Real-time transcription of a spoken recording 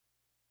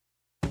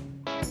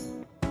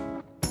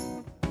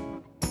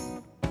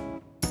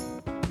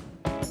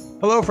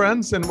Hello,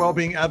 friends and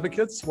well-being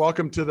advocates.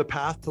 Welcome to the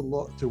Path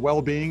to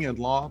Wellbeing and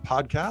Law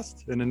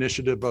podcast, an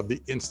initiative of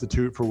the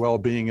Institute for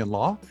Wellbeing and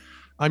Law.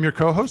 I'm your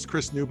co-host,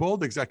 Chris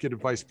Newbold,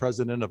 Executive Vice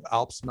President of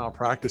ALPS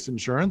Malpractice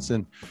Insurance.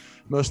 And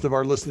most of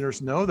our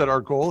listeners know that our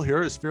goal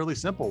here is fairly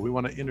simple. We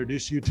want to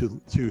introduce you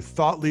to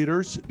thought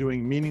leaders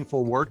doing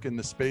meaningful work in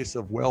the space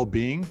of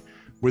well-being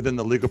within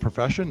the legal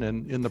profession,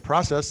 and in the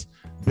process,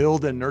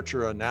 build and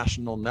nurture a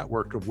national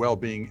network of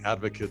well-being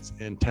advocates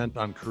intent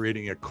on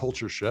creating a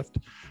culture shift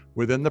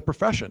within the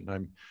profession.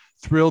 I'm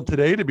thrilled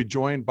today to be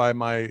joined by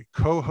my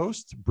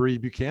co-host, Bree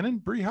Buchanan.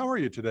 Bree, how are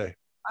you today?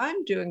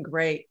 I'm doing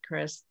great,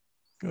 Chris.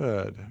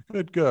 Good.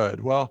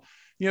 Well,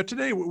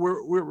 today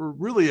we're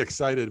really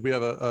excited. We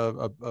have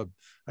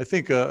I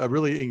think a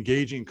really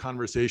engaging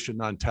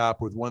conversation on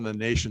tap with one of the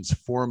nation's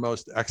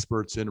foremost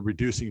experts in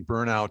reducing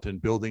burnout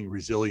and building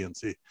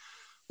resiliency.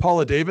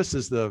 Paula Davis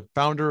is the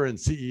founder and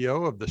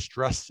CEO of the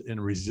Stress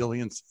and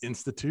Resilience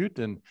Institute,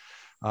 and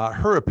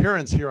her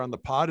appearance here on the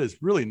pod is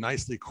really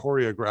nicely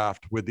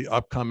choreographed with the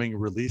upcoming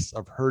release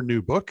of her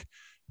new book,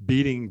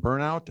 Beating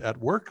Burnout at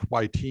Work: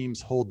 Why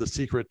Teams Hold the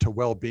Secret to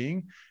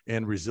Wellbeing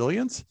and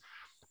Resilience.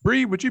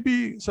 Bree, would you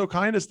be so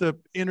kind as to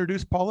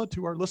introduce Paula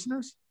to our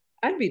listeners?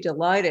 I'd be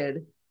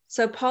delighted.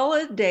 So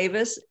Paula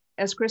Davis,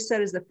 as Chris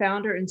said, is the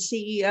founder and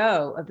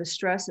CEO of the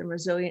Stress and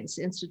Resilience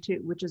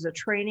Institute, which is a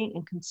training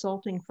and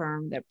consulting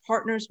firm that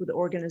partners with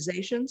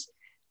organizations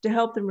to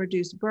help them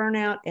reduce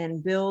burnout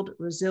and build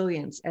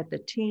resilience at the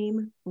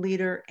team,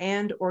 leader,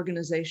 and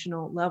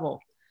organizational level.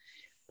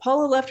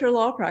 Paula left her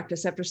law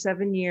practice after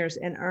 7 years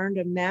and earned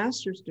a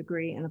master's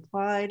degree in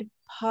applied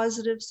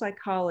positive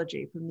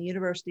psychology from the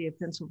University of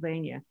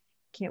Pennsylvania.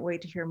 Can't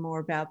wait to hear more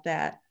about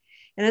that.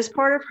 And as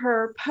part of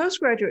her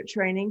postgraduate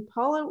training,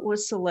 Paula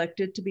was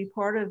selected to be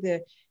part of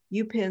the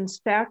UPenn's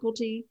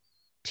faculty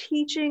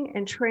teaching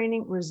and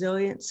training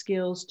resilient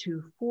skills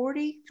to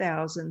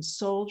 40,000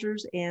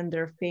 soldiers and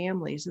their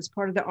families as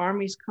part of the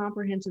Army's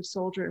Comprehensive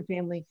Soldier and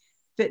Family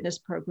Fitness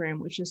Program,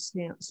 which just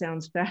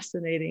sounds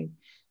fascinating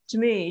to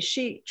me.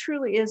 She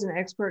truly is an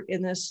expert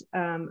in this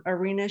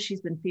arena.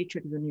 She's been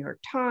featured in the New York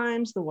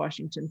Times, the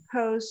Washington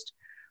Post,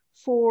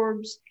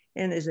 Forbes,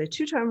 and is a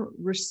two-time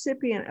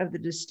recipient of the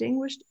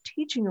Distinguished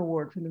Teaching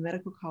Award from the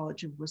Medical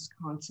College of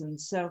Wisconsin.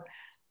 So,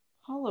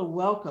 Paula,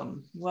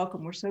 welcome.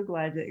 We're so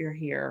glad that you're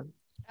here.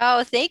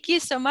 Oh, thank you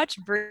so much,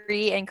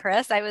 Bree and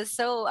Chris. I was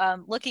so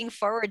I'm so looking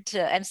forward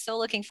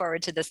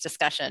to this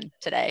discussion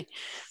today.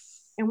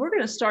 And we're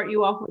going to start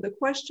you off with a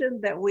question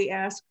that we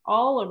ask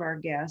all of our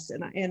guests.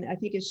 And I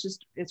think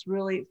it's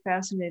really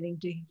fascinating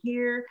to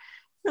hear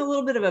a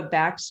little bit of a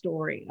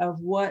backstory of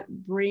what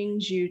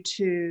brings you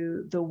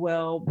to the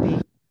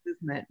well-being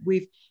movement.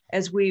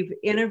 As we've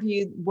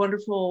interviewed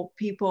wonderful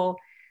people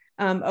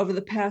over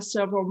the past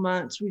several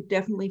months, we've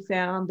definitely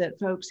found that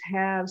folks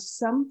have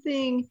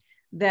something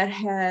that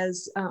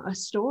has a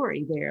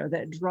story there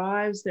that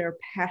drives their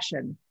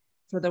passion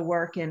for the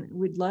work. And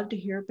we'd love to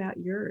hear about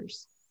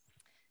yours.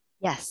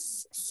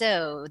 Yes.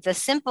 So the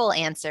simple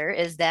answer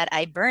is that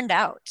I burned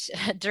out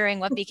during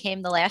what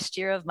became the last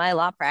year of my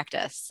law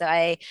practice. So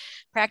I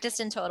practiced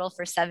in total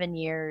for 7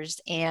 years,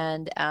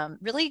 and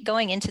really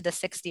going into the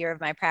 6th year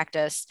of my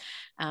practice,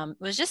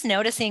 was just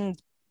noticing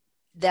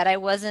that I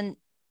wasn't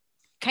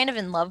kind of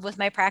in love with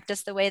my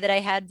practice the way that I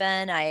had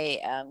been.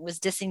 I was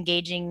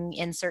disengaging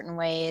in certain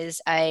ways.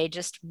 I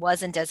just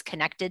wasn't as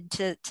connected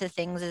to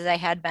things as I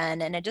had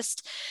been. And I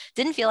just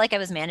didn't feel like I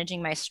was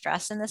managing my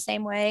stress in the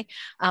same way.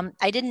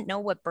 I didn't know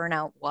what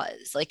burnout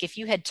was. Like, if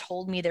you had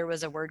told me there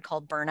was a word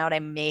called burnout, I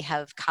may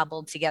have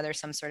cobbled together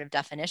some sort of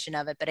definition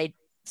of it, but I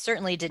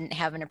certainly didn't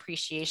have an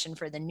appreciation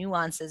for the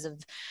nuances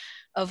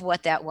of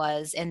what that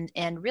was.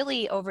 And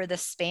really over the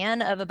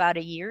span of about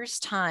a year's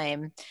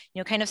time,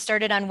 kind of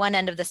started on one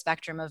end of the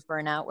spectrum of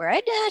burnout, where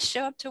I'd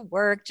show up to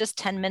work just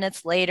 10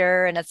 minutes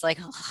later and it's like,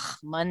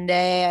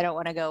 Monday, I don't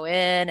want to go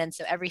in. And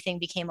so everything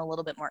became a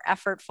little bit more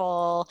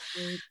effortful.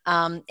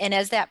 And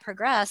as that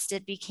progressed,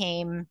 it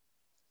became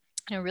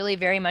really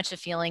very much a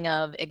feeling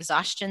of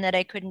exhaustion that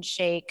I couldn't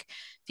shake,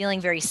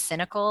 feeling very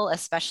cynical,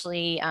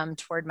 especially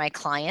toward my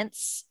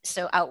clients.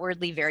 So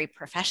outwardly very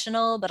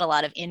professional, but a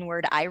lot of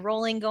inward eye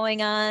rolling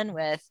going on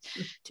with,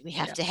 do we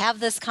have to have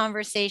this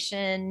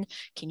conversation?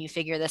 Can you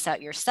figure this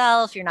out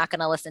yourself? You're not going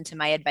to listen to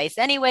my advice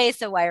anyway,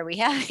 so why are we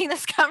having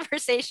this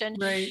conversation?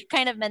 Right.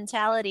 Kind of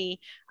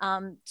mentality,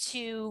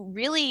 to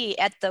really,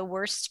 at the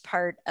worst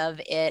part of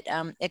it,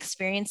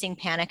 experiencing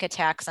panic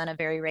attacks on a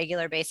very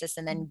regular basis,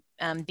 and then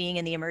being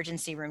in the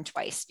emergency room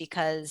twice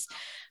because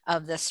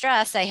of the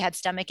stress. I had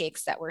stomach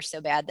aches that were so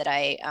bad that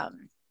I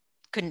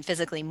couldn't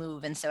physically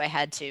move. And so I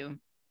had to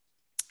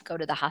go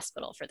to the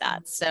hospital for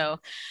that. So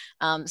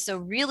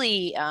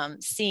really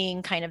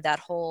seeing kind of that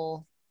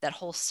whole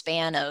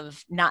span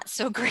of not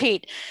so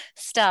great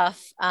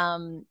stuff,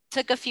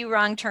 took a few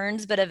wrong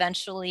turns, but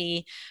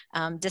eventually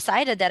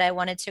decided that I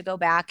wanted to go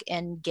back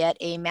and get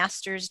a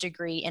master's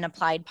degree in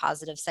applied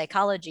positive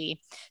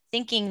psychology,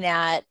 thinking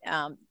that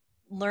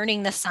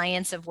learning the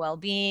science of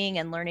well-being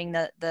and learning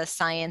the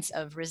science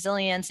of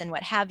resilience and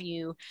what have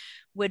you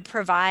would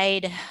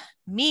provide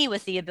me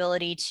with the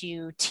ability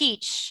to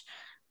teach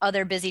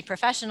other busy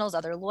professionals,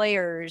 other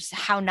lawyers,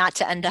 how not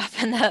to end up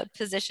in the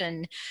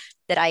position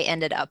that I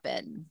ended up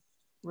in.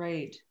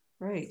 Right,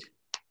 right.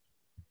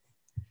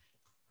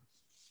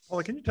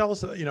 Well, can you tell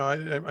us,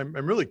 I'm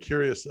really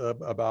curious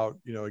about,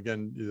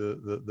 again,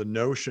 the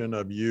notion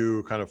of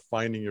you kind of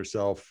finding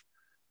yourself,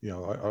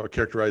 I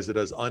characterize it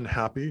as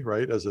unhappy,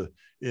 right?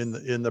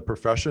 In the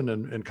profession,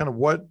 and kind of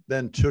what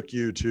then took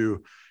you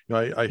to,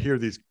 I hear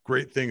these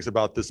great things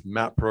about this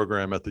MAP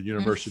program at the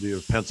University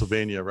of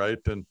Pennsylvania, right?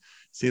 And it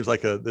seems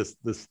like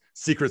this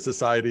secret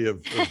society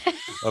of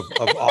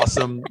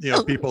awesome,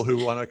 people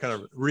who want to kind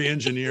of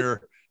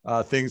re-engineer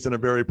things in a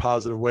very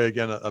positive way.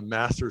 Again, a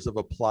master's of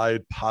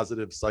applied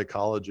positive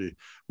psychology.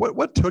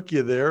 What took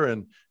you there,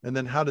 and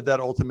then how did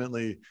that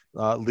ultimately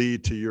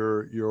lead to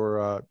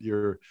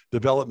your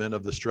development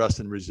of the Stress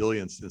and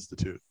Resilience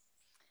Institute?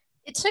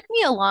 It took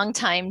me a long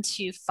time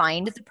to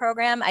find the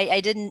program.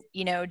 I didn't,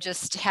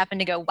 just happen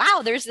to go,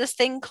 wow, there's this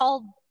thing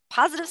called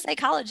positive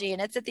psychology,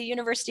 and it's at the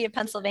University of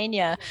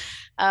Pennsylvania.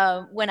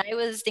 When I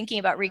was thinking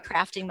about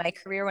recrafting my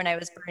career when I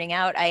was burning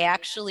out, I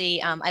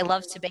actually, I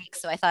love to bake.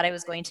 So I thought I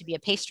was going to be a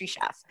pastry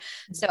chef.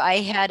 So I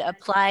had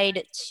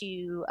applied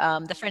to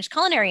the French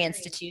Culinary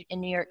Institute in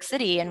New York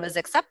City and was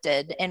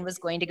accepted and was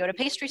going to go to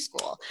pastry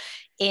school,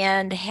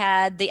 and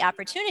had the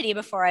opportunity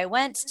before I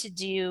went to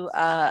do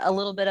a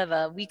little bit of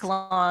a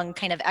week-long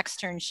kind of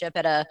externship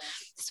at a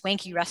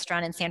swanky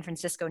restaurant in San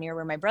Francisco near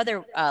where my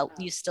brother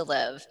used to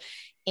live,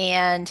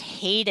 and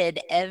hated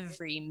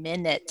every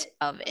minute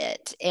of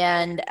it.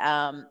 And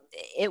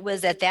it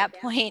was at that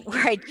point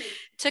where I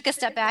took a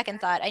step back and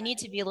thought, I need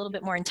to be a little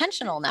bit more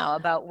intentional now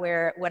about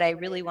what I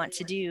really want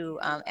to do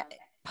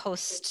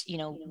post,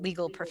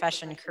 legal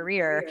profession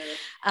career.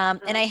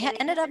 And I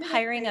ended up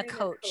hiring a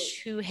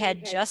coach who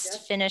had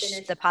just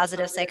finished the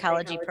positive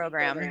psychology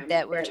program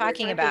that we're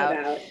talking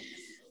about.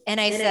 And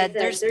I said,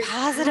 there's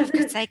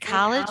positive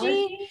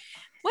psychology?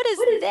 What is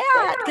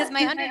that? Because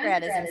my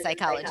undergrad is in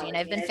psychology, and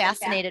I've been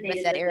fascinated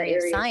with that area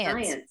of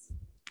science.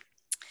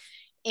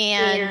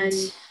 And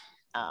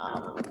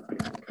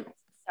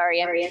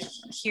sorry, I'm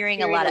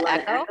hearing a lot of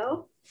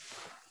echo.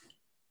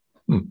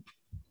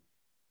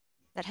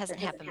 That hasn't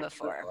happened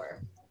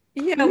before.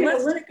 Yeah,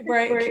 let's take a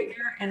break here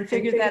and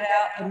figure that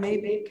out. And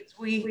maybe because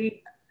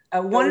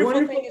a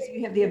wonderful thing is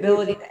we have the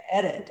ability to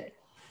edit.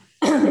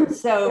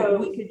 So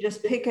we could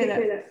just pick it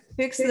up,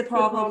 fix the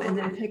problem, and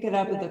then pick it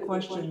up with the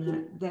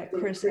question that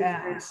Chris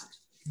asked.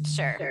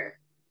 Sure.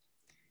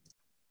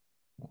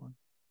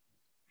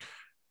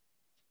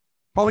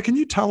 Paula, can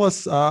you tell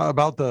us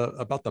about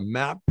the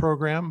MAP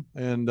program?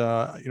 And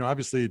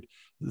obviously,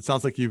 it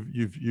sounds like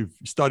you've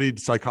studied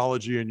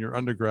psychology in your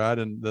undergrad,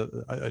 and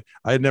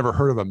I had never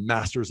heard of a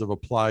Master's of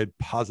Applied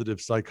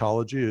Positive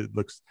Psychology. It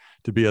looks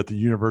to be at the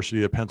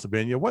University of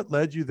Pennsylvania. What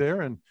led you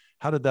there, and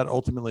how did that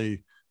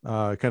ultimately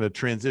kind of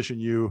transition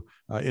you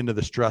into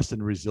the Stress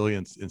and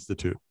Resilience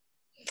Institute?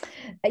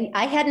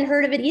 I hadn't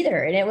heard of it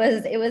either, and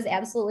it was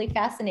absolutely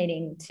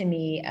fascinating to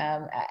me.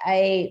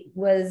 I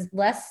was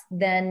less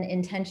than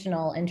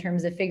intentional in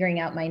terms of figuring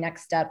out my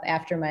next step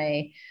after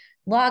my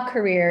law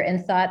career,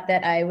 and thought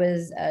that I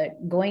was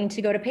going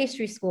to go to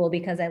pastry school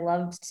because I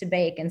loved to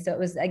bake. And so it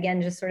was,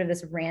 again, just sort of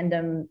this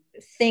random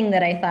thing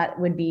that I thought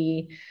would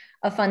be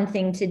a fun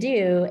thing to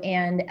do.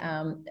 And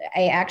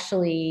I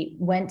actually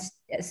went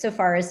so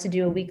far as to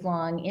do a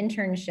week-long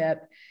internship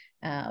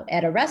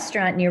at a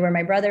restaurant near where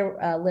my brother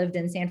lived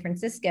in San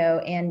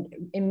Francisco, and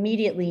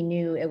immediately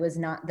knew it was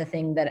not the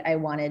thing that I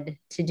wanted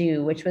to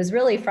do, which was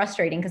really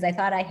frustrating because I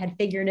thought I had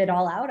figured it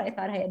all out. I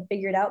thought I had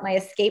figured out my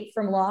escape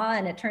from law,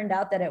 and it turned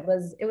out that it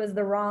was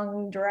the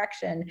wrong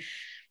direction.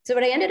 So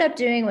what I ended up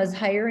doing was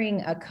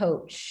hiring a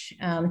coach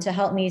to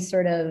help me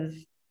sort of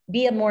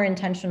be more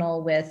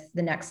intentional with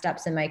the next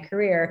steps in my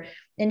career.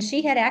 And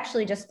she had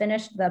actually just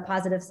finished the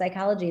positive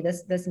psychology,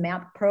 this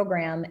MAP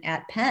program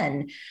at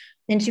Penn.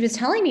 And she was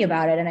telling me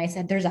about it. And I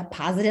said, there's a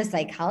positive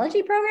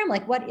psychology program?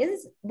 Like, what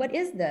is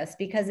this?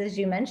 Because as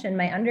you mentioned,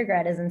 my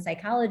undergrad is in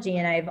psychology,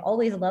 and I've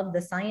always loved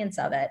the science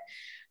of it.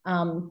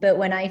 But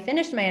when I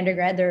finished my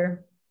undergrad,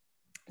 there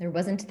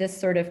wasn't this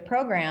sort of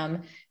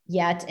program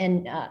yet,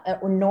 and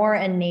nor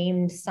a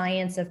named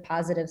science of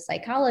positive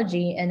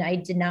psychology. And I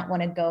did not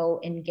want to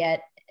go and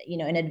get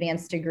an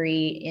advanced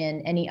degree in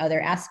any other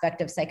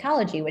aspect of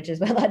psychology, which is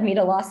what led me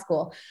to law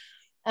school.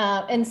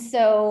 And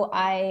so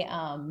I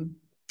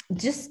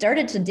just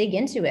started to dig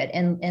into it,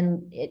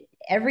 and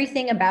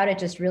everything about it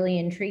just really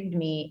intrigued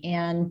me.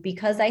 And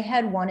because I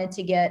had wanted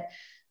to get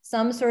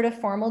some sort of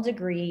formal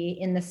degree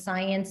in the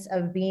science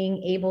of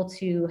being able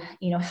to,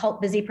 help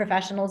busy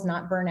professionals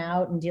not burn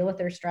out and deal with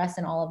their stress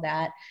and all of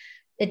that,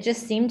 it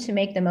just seemed to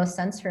make the most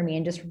sense for me,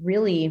 and just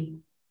really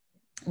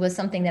was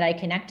something that I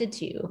connected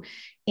to.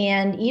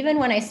 And even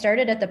when I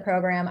started at the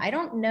program, I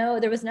don't know,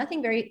 there was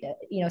nothing very,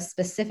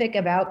 specific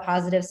about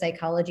positive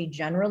psychology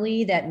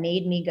generally that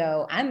made me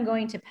go, I'm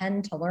going to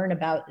Penn to learn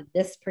about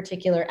this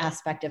particular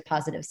aspect of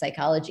positive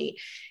psychology.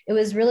 It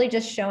was really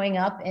just showing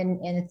up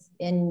and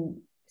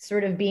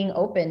sort of being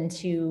open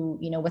to,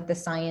 what the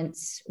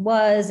science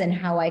was and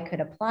how I could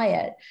apply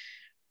it.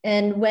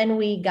 And when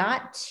we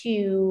got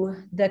to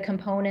the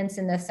components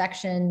and the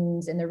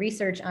sections and the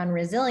research on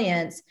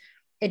resilience,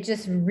 it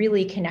just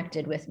really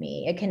connected with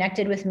me. It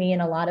connected with me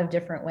in a lot of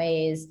different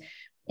ways.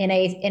 And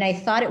I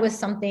thought it was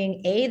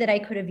something, A, that I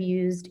could have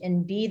used,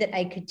 and B, that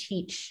I could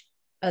teach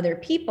other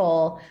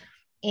people.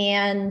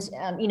 And,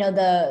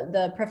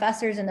 the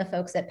professors and the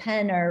folks at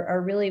Penn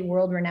are really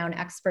world-renowned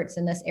experts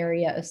in this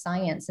area of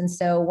science. And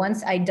so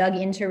once I dug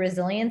into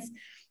resilience,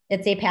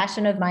 it's a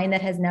passion of mine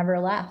that has never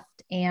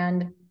left.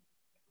 And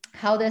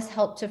how this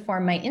helped to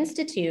form my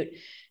institute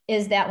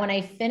is that when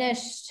I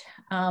finished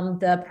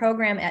the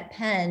program at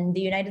Penn,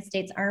 the United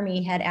States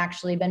Army had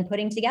actually been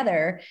putting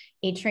together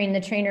a Train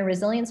the Trainer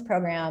resilience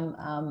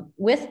program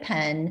with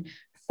Penn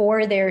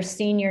for their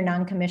senior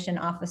non-commissioned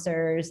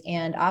officers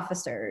and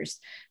officers,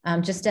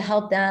 just to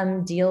help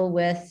them deal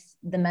with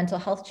the mental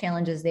health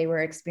challenges they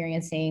were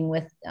experiencing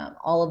with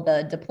all of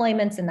the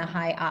deployments and the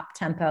high op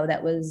tempo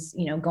that was,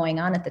 going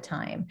on at the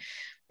time.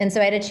 And so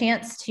I had a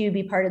chance to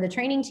be part of the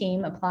training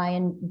team, apply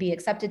and be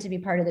accepted to be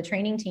part of the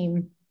training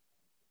team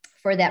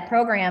for that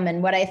program.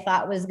 And what I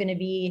thought was going to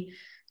be,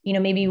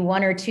 maybe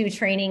one or two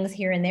trainings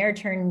here and there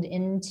turned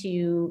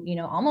into,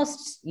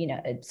 almost,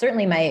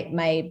 certainly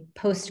my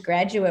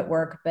postgraduate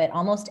work, but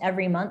almost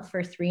every month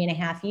for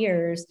 3.5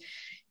 years,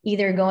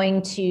 either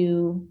going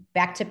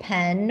back to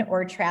Penn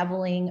or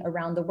traveling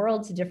around the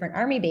world to different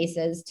Army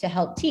bases to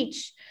help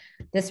teach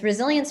this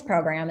resilience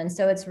program. And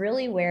so it's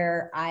really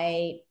where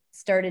I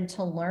started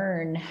to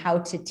learn how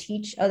to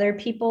teach other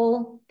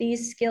people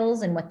these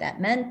skills and what that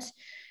meant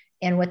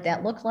and what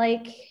that looked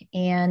like.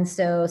 And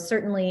so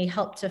certainly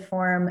helped to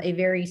form a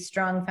very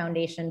strong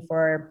foundation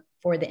for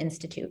the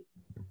Institute.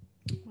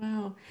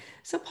 Wow.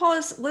 So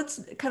Paula,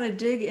 let's kind of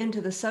dig into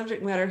the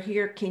subject matter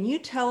here. Can you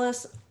tell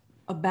us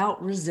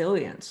about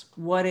resilience?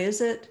 What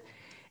is it?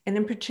 And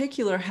in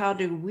particular, how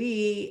do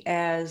we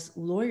as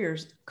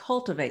lawyers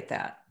cultivate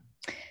that?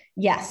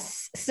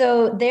 Yes.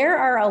 So there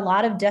are a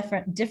lot of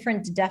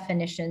different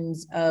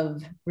definitions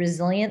of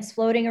resilience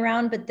floating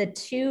around, but the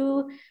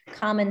two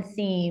common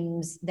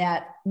themes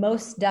that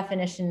most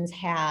definitions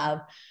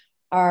have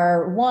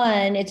are,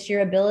 one, it's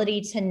your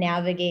ability to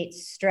navigate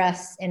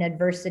stress and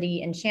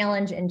adversity and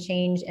challenge and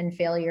change and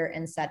failure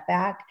and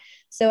setback.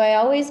 So I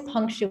always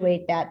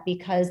punctuate that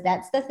because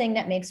that's the thing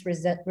that makes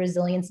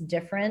resilience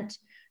different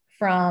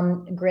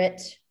from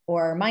grit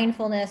or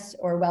mindfulness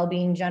or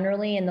well-being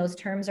generally, and those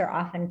terms are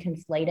often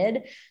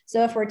conflated.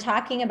 So if we're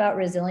talking about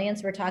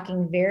resilience, we're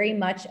talking very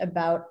much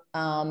about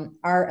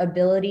our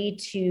ability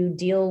to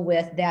deal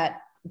with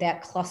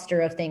that cluster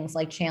of things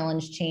like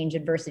challenge, change,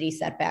 adversity,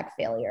 setback,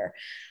 failure.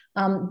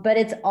 But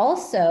it's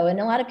also,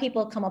 and a lot of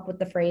people come up with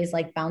the phrase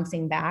like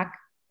bouncing back.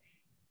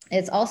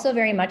 It's also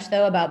very much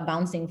though about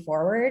bouncing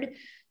forward.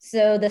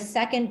 So the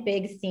second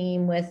big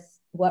theme with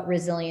what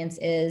resilience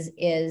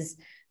is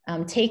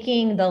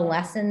taking the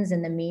lessons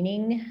and the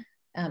meaning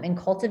and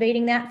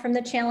cultivating that from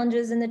the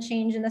challenges and the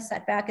change and the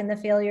setback and the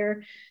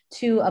failure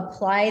to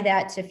apply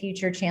that to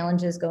future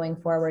challenges going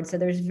forward. So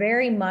there's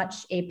very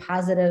much a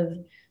positive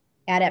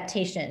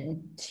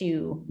adaptation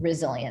to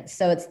resilience.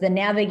 So it's the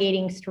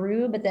navigating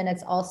through, but then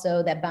it's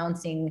also that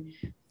bouncing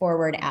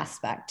forward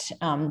aspect.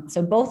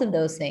 So both of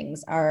those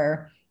things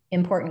are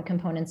important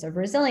components of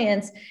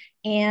resilience.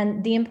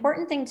 And the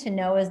important thing to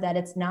know is that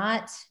it's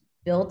not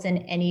built in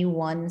any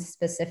one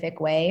specific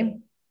way.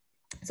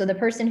 So the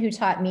person who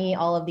taught me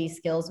all of these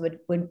skills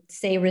would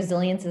say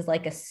resilience is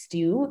like a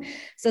stew.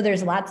 So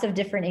there's lots of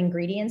different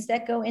ingredients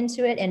that go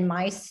into it. And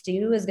my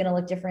stew is going to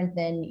look different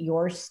than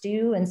your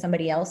stew and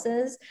somebody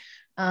else's.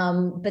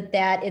 But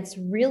that it's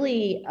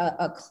really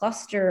a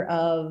cluster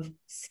of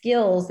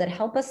skills that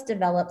help us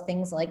develop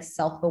things like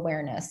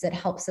self-awareness. It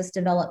helps us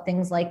develop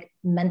things like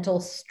mental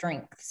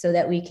strength so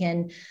that we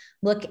can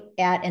look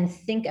at and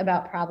think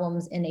about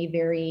problems in a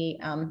very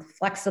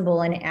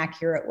flexible and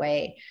accurate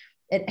way.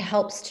 It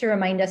helps to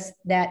remind us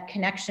that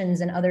connections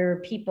and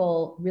other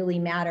people really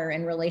matter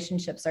and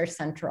relationships are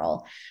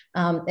central.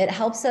 It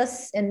helps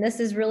us, and this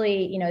is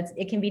really,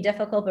 it can be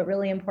difficult, but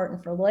really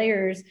important for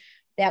lawyers,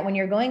 that when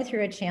you're going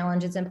through a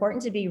challenge, it's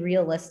important to be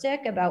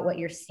realistic about what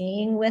you're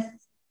seeing with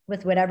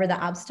whatever the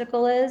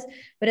obstacle is,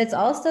 but it's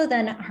also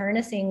then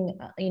harnessing,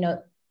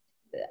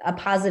 a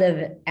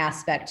positive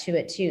aspect to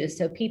it too.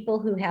 So people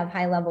who have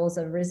high levels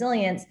of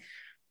resilience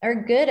are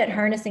good at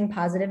harnessing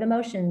positive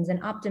emotions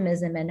and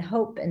optimism and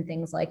hope and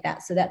things like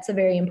that. So that's a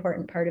very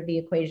important part of the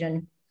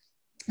equation.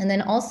 And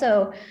then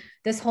also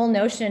this whole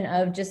notion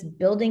of just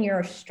building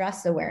your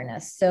stress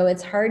awareness. So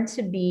it's hard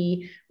to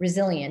be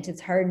resilient.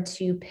 It's hard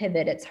to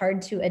pivot. It's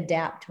hard to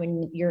adapt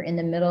when you're in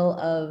the middle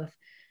of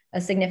a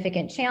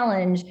significant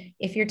challenge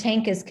if your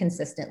tank is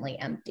consistently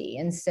empty.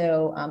 And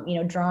so,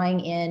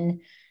 drawing in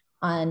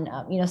on,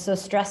 so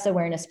stress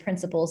awareness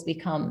principles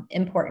become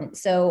important.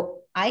 So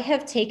I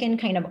have taken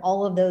kind of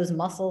all of those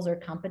muscles or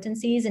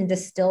competencies and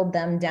distilled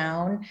them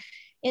down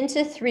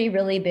into 3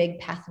 really big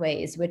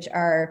pathways, which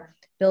are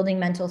building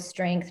mental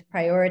strength,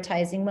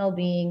 prioritizing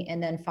well-being,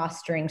 and then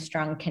fostering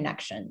strong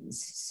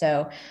connections.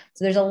 So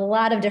there's a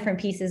lot of different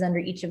pieces under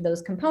each of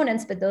those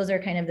components, but those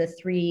are kind of the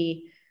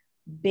three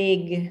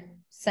big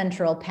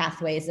central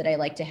pathways that I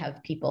like to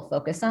have people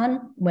focus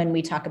on when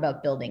we talk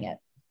about building it.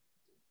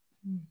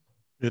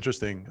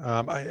 Interesting.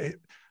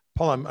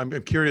 Paul,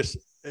 I'm curious,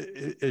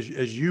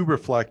 as you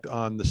reflect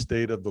on the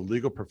state of the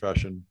legal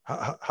profession,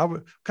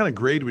 how kind of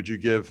grade would you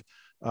give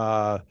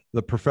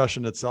the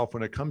profession itself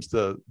when it comes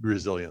to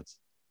resilience?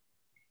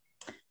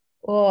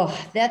 Oh,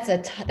 that's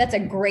a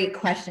great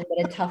question,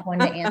 but a tough one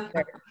to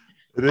answer.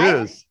 It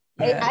is.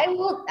 I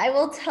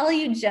will tell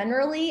you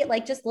generally,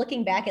 like just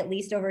looking back at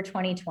least over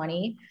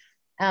 2020,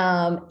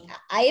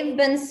 I've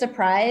been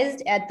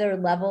surprised at the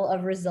level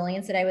of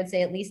resilience that I would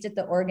say, at least at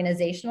the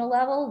organizational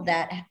level,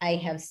 that I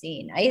have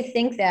seen. I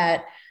think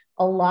that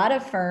a lot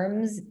of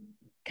firms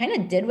kind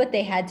of did what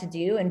they had to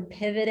do and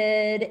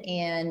pivoted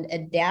and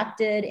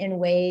adapted in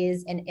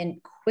ways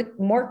and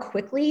more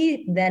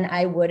quickly than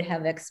I would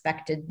have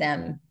expected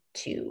them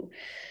to.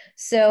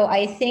 So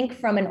I think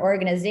from an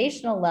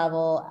organizational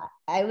level,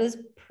 I was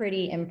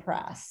pretty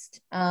impressed.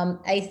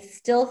 I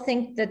still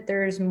think that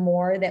there's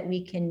more that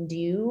we can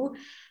do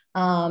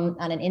on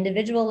an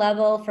individual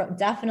level,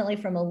 definitely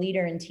from a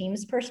leader and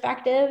team's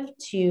perspective,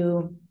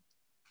 to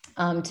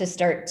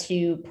start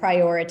to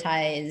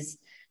prioritize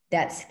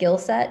that skill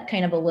set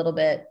kind of a little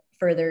bit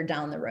further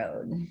down the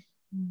road.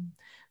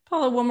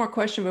 Paula, one more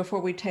question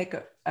before we take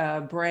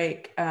a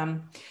break.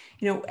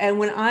 And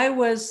when I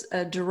was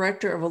a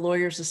director of a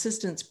lawyer's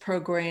assistance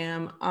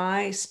program,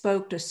 I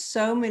spoke to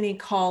so many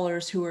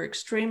callers who were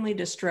extremely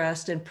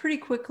distressed and pretty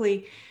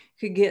quickly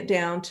could get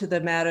down to the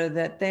matter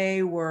that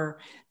they were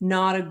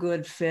not a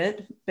good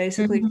fit,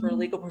 basically, for a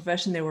legal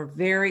profession. They were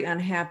very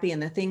unhappy,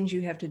 and the things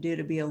you have to do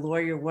to be a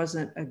lawyer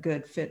wasn't a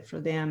good fit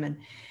for them.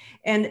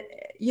 And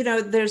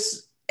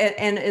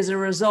as a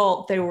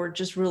result, they were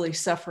just really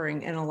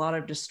suffering and a lot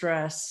of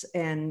distress,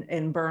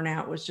 and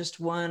burnout was just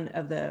one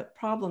of the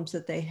problems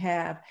that they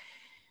have.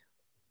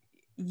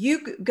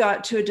 You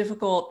got to a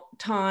difficult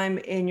time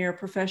in your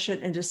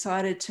profession and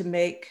decided to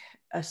make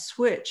a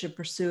switch and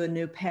pursue a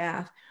new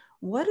path.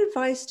 What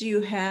advice do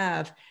you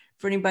have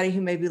for anybody who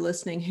may be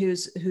listening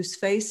who's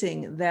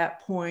facing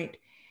that point?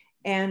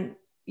 And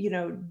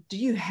do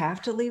you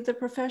have to leave the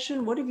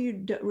profession? What if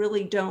you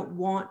really don't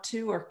want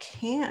to or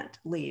can't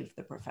leave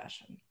the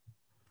profession?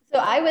 So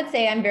I would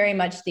say I'm very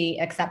much the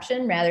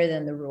exception rather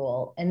than the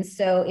rule. And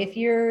so if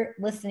you're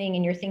listening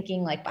and you're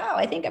thinking like, wow,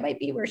 I think I might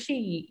be where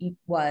she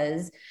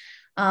was,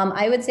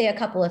 I would say a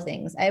couple of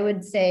things. I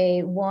would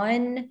say,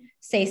 one,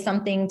 say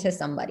something to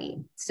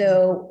somebody.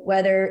 So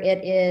whether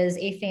it is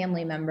a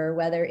family member,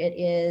 whether it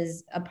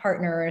is a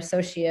partner or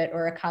associate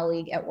or a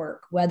colleague at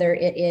work, whether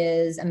it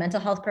is a mental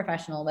health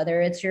professional, whether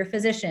it's your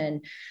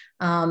physician,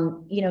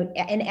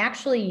 and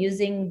actually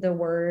using the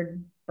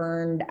word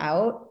burned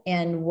out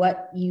and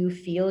what you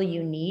feel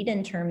you need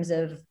in terms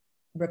of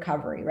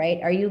recovery,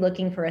 right? Are you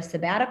looking for a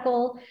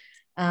sabbatical?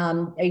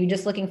 Are you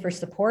just looking for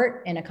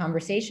support and a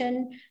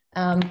conversation?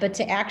 But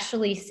to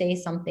actually say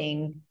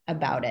something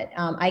about it.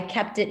 I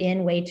kept it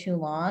in way too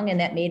long, and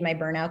that made my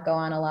burnout go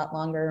on a lot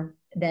longer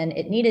than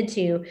it needed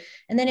to.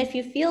 And then if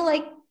you feel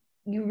like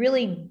you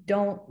really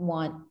don't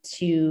want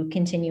to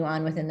continue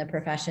on within the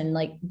profession,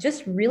 like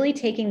just really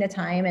taking the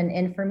time.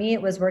 And for me,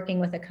 it was working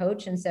with a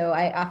coach. And so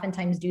I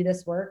oftentimes do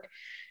this work,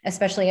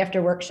 especially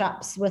after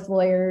workshops with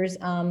lawyers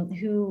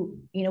who,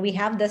 we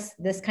have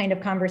this kind of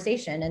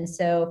conversation. And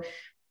so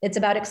it's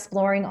about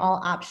exploring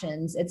all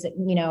options. It's,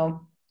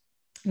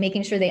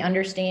 making sure they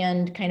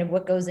understand kind of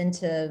what goes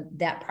into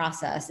that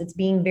process. It's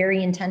being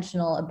very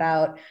intentional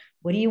about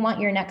what do you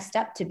want your next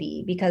step to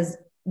be? Because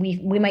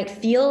we might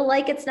feel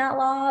like it's not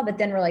law, but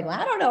then we're like,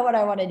 well, I don't know what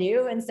I want to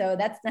do. And so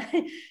that's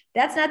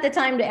not the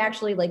time to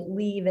actually like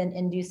leave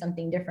and do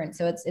something different.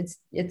 So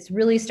it's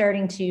really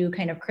starting to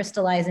kind of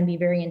crystallize and be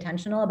very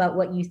intentional about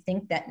what you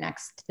think that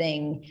next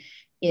thing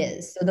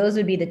is. So those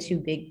would be the two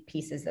big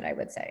pieces that I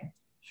would say.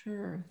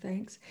 Sure,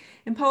 thanks.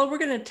 And Paula, we're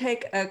going to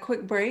take a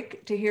quick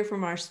break to hear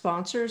from our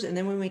sponsors. And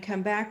then when we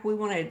come back, we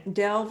want to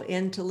delve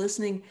into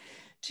listening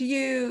to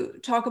you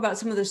talk about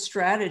some of the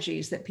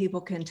strategies that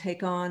people can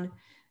take on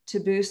to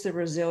boost their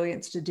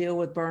resilience to deal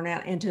with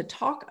burnout and to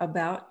talk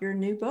about your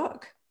new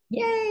book.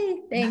 Yay,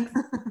 thanks.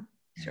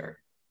 Sure.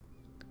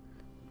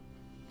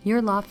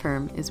 Your law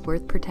firm is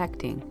worth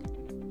protecting,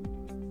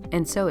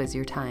 and so is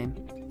your time.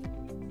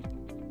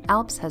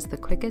 ALPS has the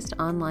quickest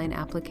online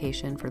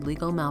application for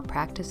legal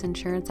malpractice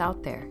insurance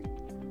out there.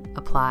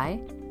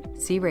 Apply,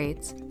 see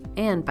rates,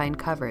 and bind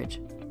coverage,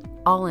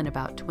 all in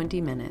about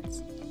 20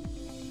 minutes.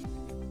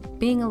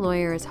 Being a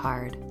lawyer is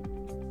hard.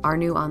 Our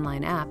new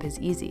online app is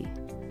easy.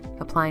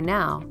 Apply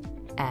now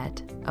at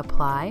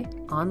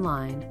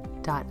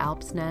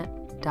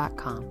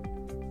applyonline.alpsnet.com.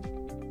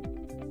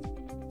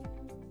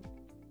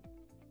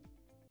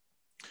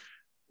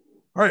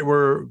 All right,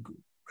 we're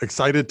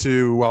excited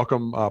to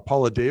welcome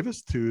Paula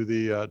Davis to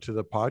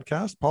the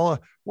podcast. Paula,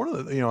 one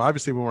of the,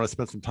 obviously we want to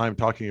spend some time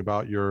talking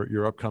about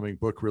your upcoming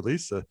book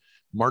release.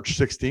 March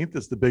 16th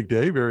is the big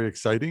day. Very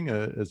exciting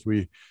as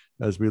we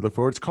look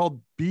forward. It's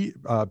called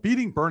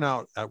Beating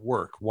Burnout at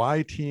Work: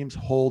 Why Teams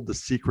Hold the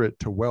Secret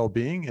to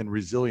Well-Being and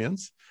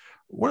Resilience.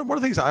 One of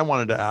the things I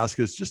wanted to ask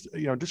is just,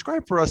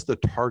 describe for us the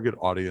target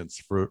audience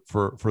for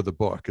the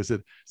book. Is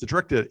it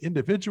directed at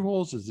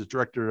individuals? Is it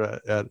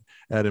directed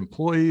at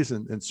employees?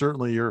 And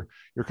certainly you're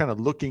kind of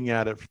looking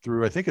at it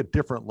through, I think, a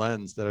different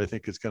lens that I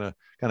think is going to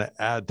kind of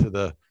add to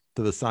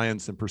the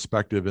science and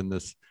perspective in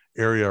this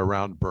area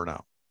around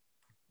burnout.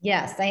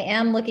 Yes, I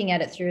am looking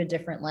at it through a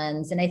different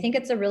lens, and I think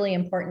it's a really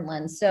important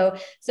lens. So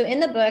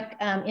in the book,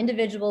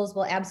 individuals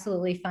will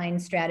absolutely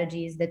find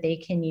strategies that they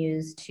can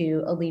use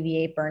to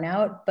alleviate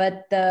burnout.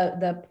 But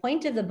the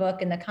point of the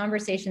book and the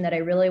conversation that I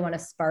really want to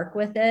spark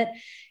with it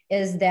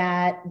is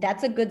that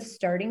that's a good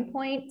starting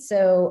point.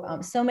 So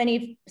so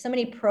many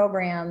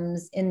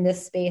programs in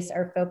this space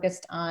are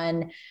focused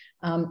on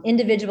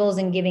individuals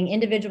and giving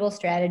individual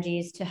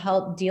strategies to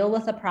help deal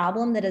with a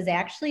problem that is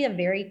actually a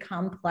very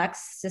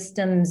complex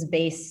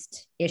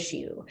systems-based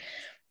issue.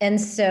 And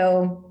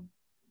so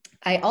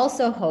I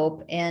also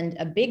hope, and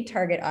a big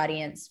target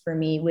audience for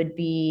me would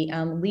be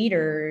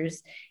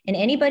leaders and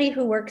anybody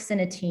who works in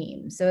a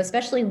team. So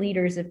especially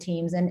leaders of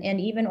teams and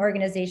even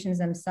organizations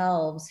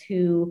themselves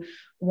who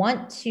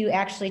want to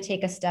actually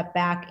take a step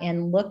back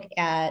and look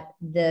at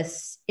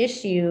this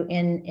issue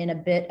in a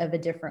bit of a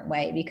different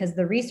way, because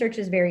the research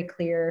is very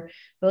clear,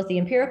 both the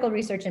empirical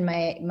research and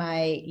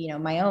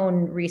my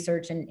own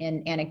research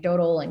and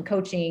anecdotal and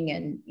coaching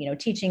and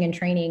teaching and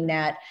training,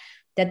 that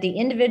the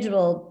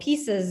individual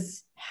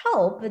pieces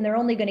help, and they're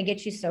only going to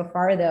get you so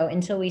far, though,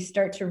 until we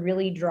start to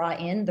really draw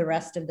in the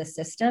rest of the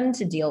system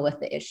to deal with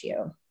the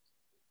issue.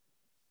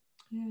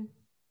 Yeah.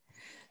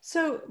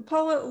 So,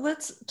 Paula,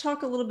 let's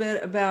talk a little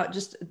bit about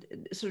just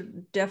sort of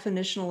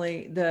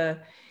definitionally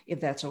if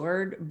that's a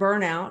word,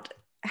 burnout.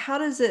 How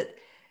does it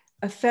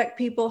affect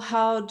people?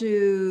 How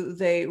do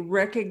they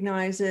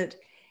recognize it?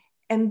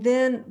 And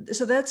then,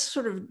 so that's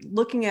sort of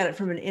looking at it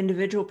from an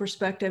individual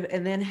perspective.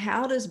 And then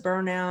how does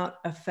burnout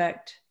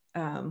affect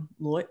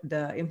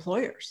the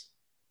employers?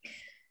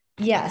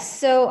 Yes.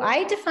 So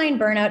I define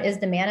burnout as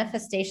the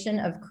manifestation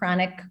of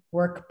chronic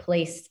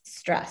workplace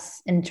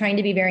stress, and trying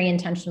to be very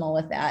intentional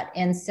with that.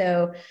 And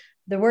so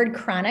the word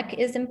chronic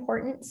is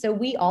important. So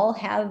we all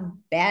have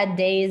bad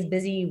days,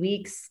 busy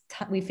weeks.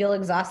 We feel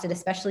exhausted,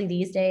 especially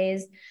these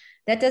days.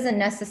 That doesn't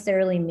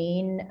necessarily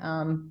mean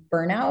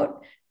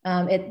burnout.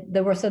 So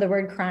the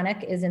word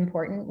chronic is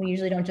important. We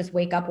usually don't just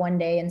wake up one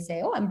day and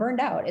say, oh, I'm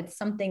burned out. It's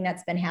something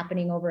that's been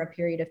happening over a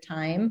period of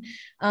time.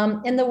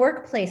 And the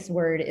workplace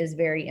word is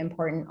very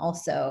important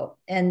also.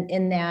 And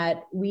in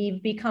that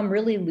we've become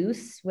really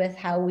loose with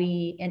how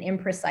and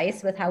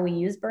imprecise with how we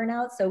use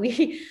burnout. So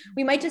we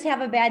might just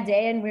have a bad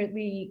day and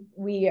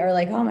we are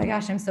like, oh my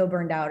gosh, I'm so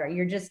burned out. Or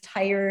you're just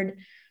tired,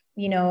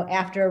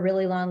 after a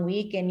really long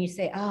week, and you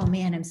say, oh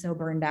man, I'm so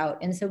burned out.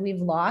 And so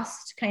we've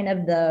lost kind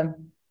of the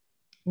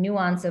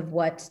nuance of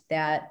what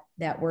that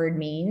word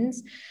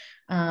means.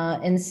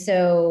 And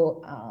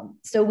so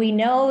we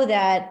know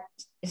that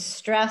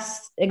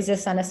stress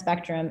exists on a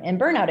spectrum and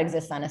burnout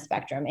exists on a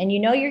spectrum. And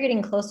you're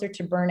getting closer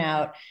to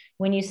burnout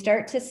when you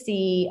start to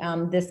see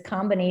this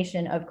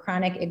combination of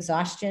chronic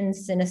exhaustion,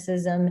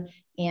 cynicism,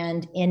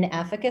 and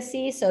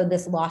inefficacy. So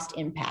this lost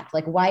impact,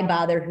 like why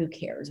bother? Who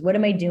cares? What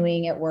am I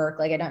doing at work?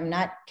 Like I'm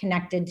not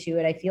connected to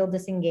it. I feel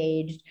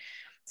disengaged.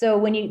 So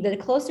the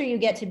closer you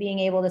get to being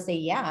able to say,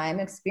 yeah, I'm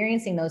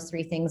experiencing those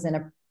three things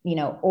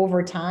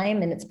over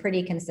time, and it's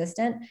pretty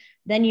consistent,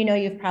 then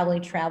you've probably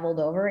traveled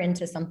over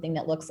into something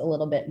that looks a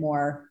little bit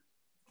more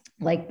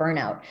like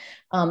burnout.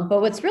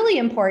 But what's really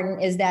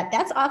important is that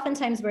that's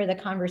oftentimes where the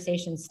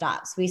conversation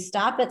stops. We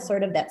stop at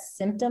sort of that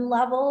symptom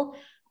level,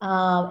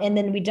 and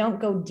then we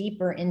don't go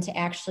deeper into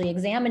actually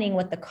examining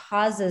what the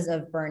causes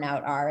of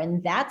burnout are.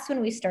 And that's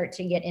when we start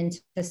to get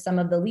into some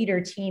of the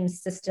leader team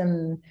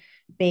system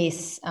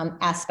based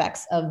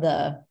aspects of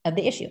the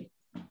issue.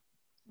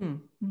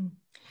 Mm-hmm.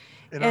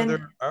 And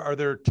are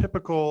there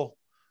typical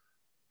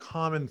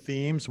common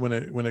themes when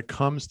it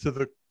comes to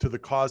the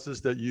causes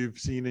that you've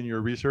seen in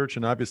your research?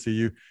 And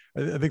obviously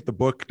I think the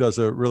book does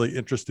a really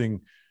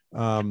interesting,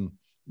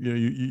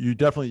 you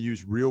definitely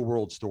use real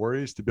world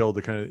stories to be able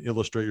to kind of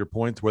illustrate your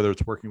points, whether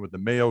it's working with the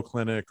Mayo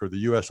Clinic or the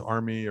US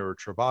Army or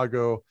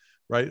Trivago,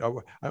 right?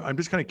 I'm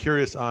just kind of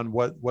curious on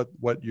what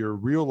your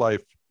real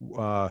life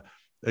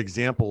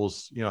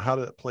examples, how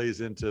that plays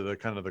into the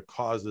kind of the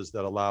causes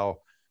that allow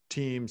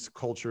teams,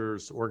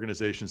 cultures,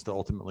 organizations to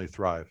ultimately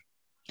thrive.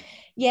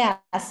 Yeah.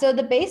 So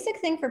the basic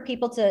thing for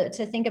people to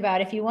think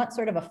about, if you want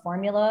sort of a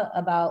formula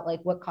about like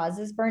what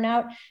causes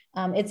burnout,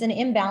 it's an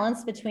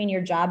imbalance between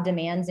your job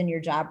demands and your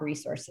job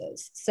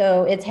resources.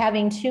 So it's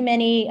having too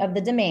many of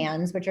the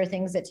demands, which are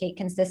things that take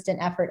consistent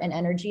effort and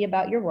energy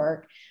about your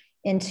work,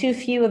 and too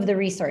few of the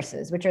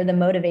resources, which are the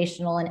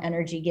motivational and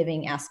energy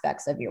giving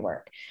aspects of your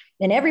work.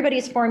 And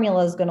everybody's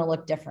formula is going to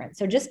look different.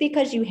 So just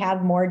because you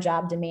have more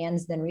job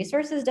demands than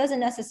resources doesn't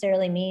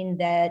necessarily mean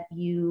that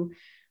you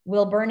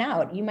will burn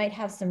out. You might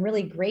have some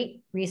really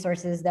great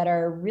resources that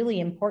are really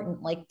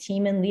important, like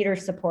team and leader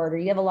support, or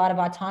you have a lot of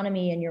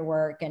autonomy in your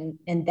work,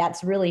 and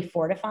that's really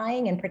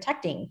fortifying and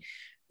protecting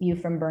you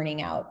from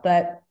burning out.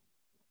 But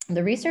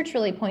the research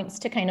really points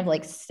to kind of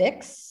like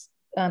 6,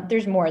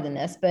 there's more than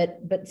this,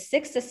 but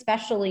 6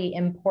 especially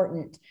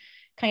important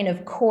kind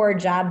of core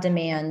job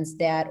demands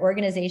that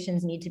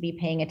organizations need to be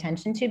paying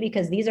attention to,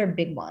 because these are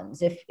big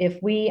ones. If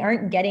we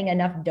aren't getting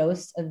enough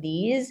dose of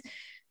these,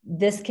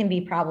 this can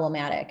be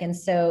problematic. And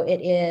so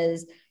it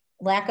is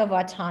lack of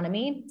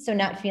autonomy. So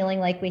not feeling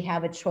like we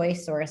have a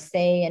choice or a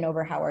say in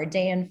over how our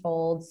day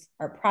unfolds,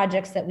 our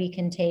projects that we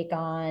can take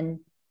on.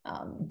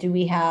 Do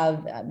we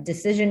have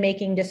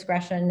decision-making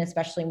discretion,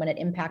 especially when it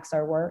impacts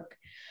our work?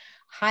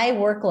 High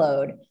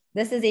workload.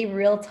 This is a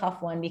real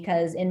tough one,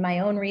 because in my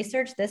own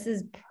research, this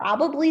is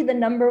probably the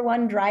number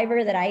one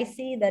driver that I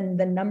see, the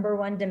number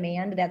one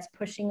demand that's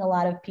pushing a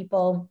lot of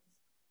people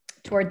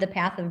toward the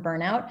path of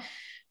burnout,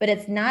 but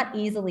it's not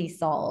easily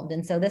solved.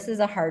 And so this is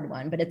a hard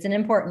one, but it's an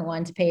important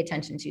one to pay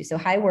attention to. So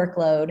high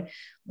workload,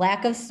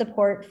 lack of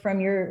support from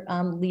your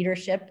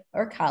leadership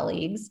or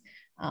colleagues,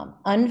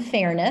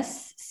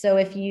 unfairness. So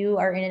if you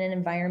are in an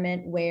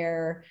environment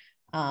where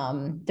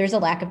there's a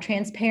lack of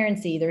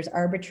transparency, there's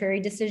arbitrary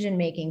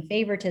decision-making,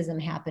 favoritism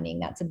happening,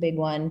 that's a big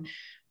one.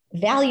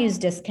 Values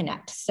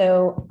disconnect.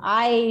 So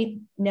I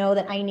know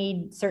that I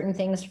need certain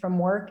things from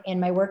work,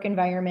 and my work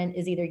environment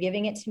is either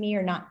giving it to me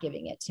or not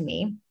giving it to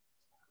me.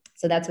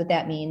 So that's what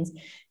that means.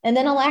 And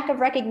then a lack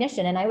of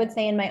recognition. And I would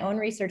say in my own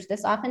research,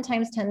 this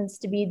oftentimes tends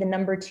to be the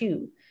number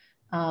 2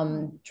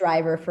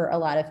 driver for a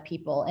lot of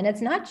people. And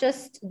it's not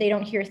just they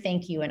don't hear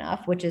thank you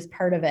enough, which is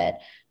part of it,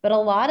 but a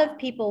lot of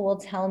people will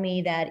tell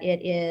me that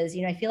it is,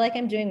 I feel like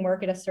I'm doing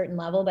work at a certain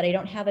level, but I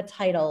don't have a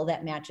title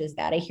that matches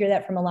that. I hear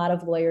that from a lot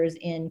of lawyers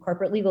in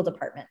corporate legal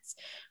departments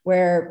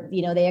where,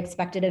 they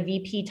expected a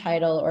VP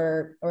title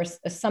or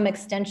some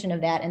extension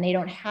of that, and they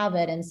don't have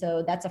it. And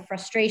so that's a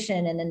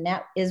frustration, and then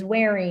that is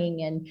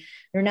wearing, and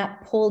they're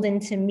not pulled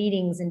into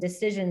meetings and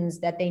decisions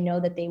that they know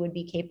that they would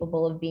be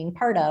capable of being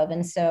part of.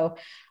 And so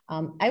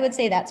I would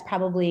say that's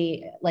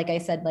probably, like I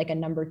said, like a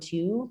number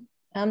 2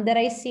 that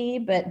I see,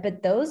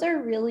 but those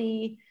are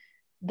really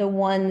the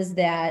ones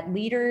that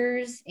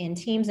leaders and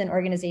teams and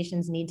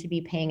organizations need to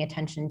be paying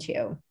attention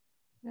to.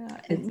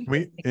 Yeah,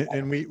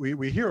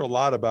 we hear a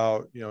lot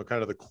about,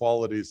 kind of the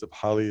qualities of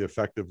highly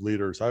effective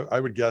leaders. I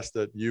would guess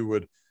that you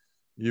would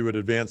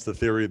advance the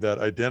theory that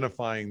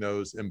identifying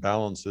those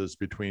imbalances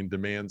between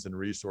demands and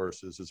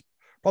resources is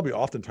probably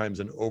oftentimes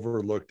an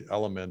overlooked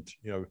element,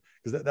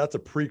 because that's a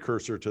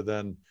precursor to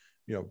then,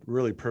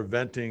 really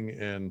preventing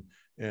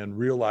and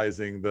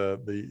realizing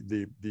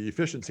the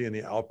efficiency and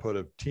the output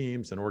of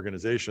teams and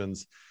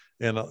organizations.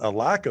 And a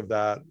lack of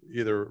that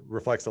either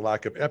reflects a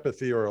lack of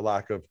empathy or a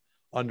lack of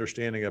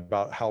understanding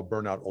about how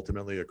burnout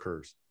ultimately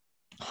occurs.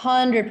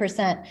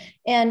 100%.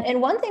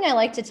 And one thing I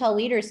like to tell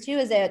leaders too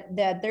is that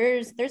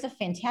there's a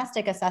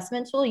fantastic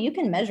assessment tool. You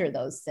can measure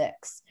those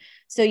 6.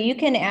 So you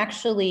can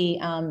actually,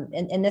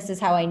 and this is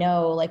how I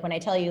know, like when I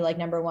tell you, like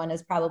number 1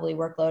 is probably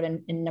workload,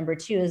 and number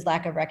 2 is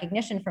lack of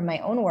recognition from my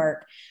own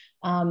work.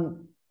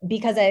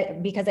 Because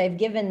I've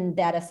given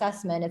that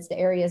assessment, it's the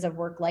Areas of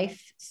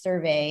Work-Life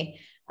survey,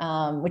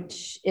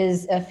 which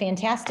is a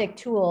fantastic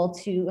tool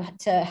to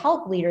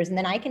help leaders. And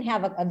then I can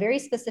have a very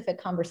specific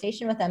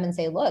conversation with them and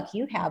say, look,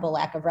 you have a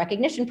lack of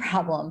recognition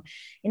problem.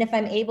 And if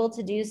I'm able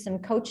to do some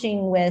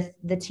coaching with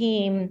the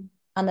team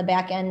on the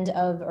back end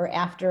of or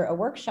after a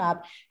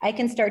workshop, I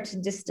can start to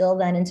distill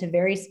then into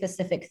very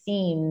specific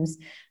themes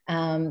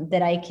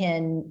that I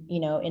can,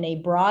 in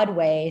a broad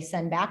way,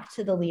 send back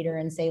to the leader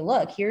and say,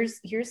 look, here's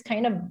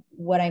kind of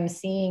what I'm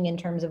seeing in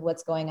terms of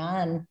what's going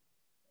on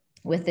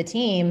with the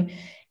team.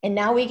 And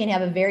now we can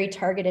have a very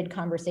targeted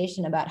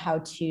conversation about how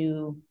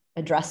to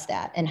address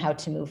that and how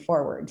to move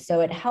forward. So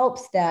it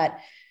helps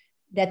that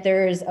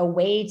there's a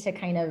way to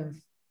kind of,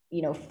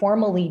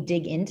 formally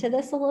dig into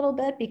this a little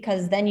bit,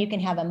 because then you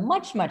can have a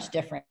much, much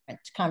different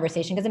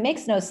conversation, because it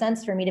makes no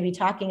sense for me to be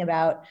talking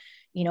about,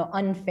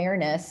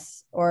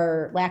 unfairness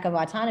or lack of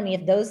autonomy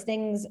if those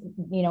things,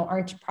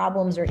 aren't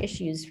problems or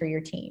issues for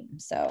your team.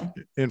 So,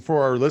 and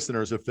for our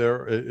listeners, is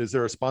there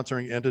a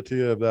sponsoring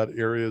entity of that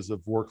Areas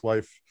of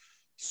Work-Life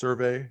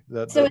survey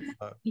that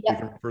we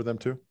can refer them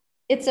to?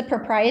 It's a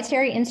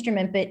proprietary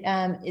instrument, but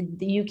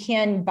you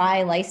can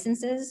buy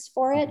licenses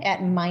for it at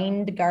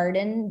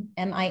MindGarden,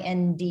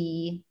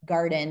 MIND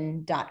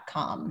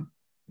garden.com.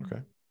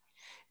 Okay.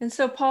 And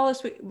so, Paula,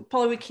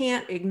 we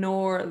can't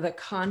ignore the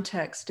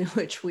context in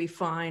which we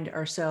find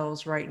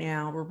ourselves right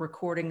now. We're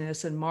recording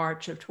this in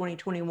March of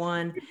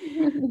 2021.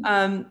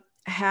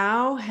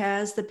 How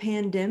has the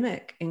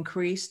pandemic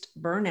increased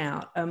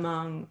burnout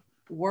among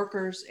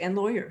workers and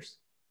lawyers?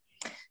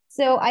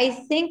 So I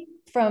think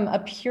from a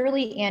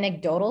purely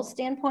anecdotal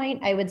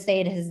standpoint, I would say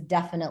it has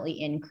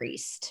definitely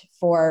increased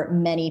for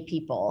many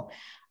people.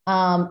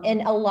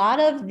 And a lot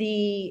of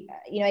the,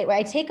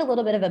 I take a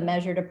little bit of a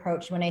measured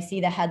approach when I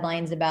see the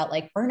headlines about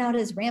like burnout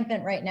is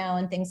rampant right now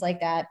and things like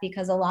that,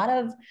 because a lot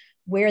of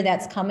where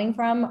that's coming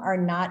from are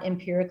not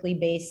empirically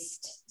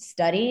based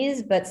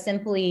studies, but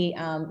simply,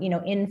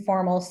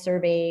 informal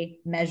survey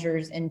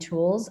measures and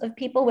tools of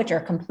people, which are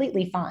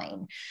completely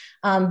fine.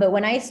 But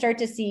when I start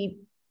to see,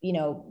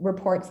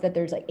 reports that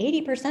there's like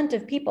 80%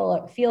 of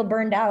people feel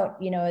burned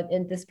out,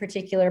 in this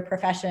particular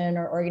profession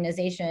or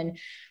organization,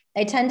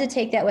 I tend to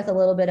take that with a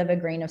little bit of a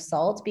grain of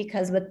salt,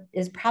 because what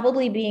is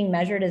probably being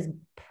measured is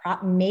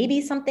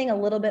maybe something a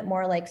little bit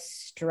more like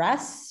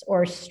stress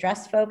or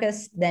stress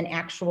focused than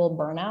actual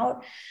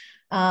burnout.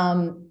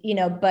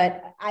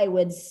 But I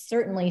would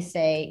certainly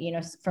say,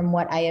 from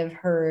what I have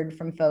heard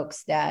from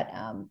folks that,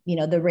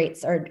 the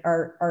rates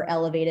are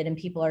elevated and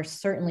people are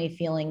certainly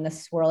feeling the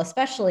swirl,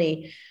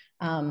 especially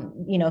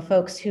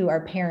folks who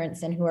are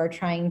parents and who are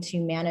trying to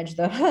manage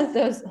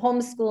those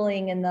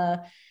homeschooling and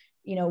the,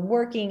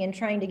 working and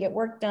trying to get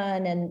work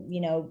done. And,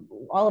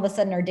 all of a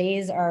sudden our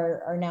days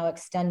are now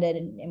extended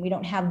and we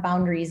don't have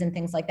boundaries and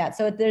things like that.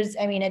 So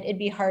it'd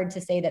be hard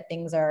to say that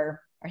things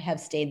have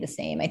stayed the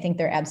same. I think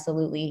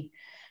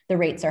the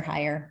rates are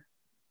higher.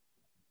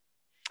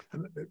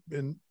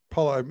 And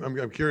Paula,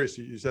 I'm curious,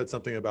 you said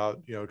something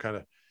about, kind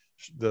of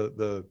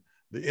the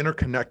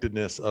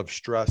interconnectedness of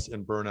stress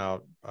and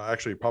burnout,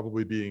 actually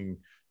probably being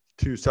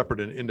two separate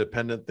and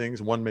independent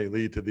things. One may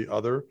lead to the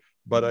other,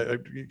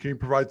 but can you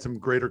provide some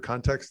greater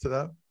context to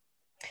that?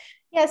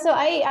 Yeah, so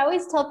I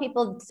always tell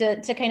people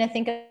to kind of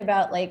think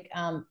about like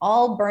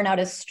all burnout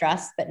is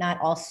stress, but not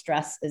all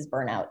stress is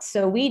burnout.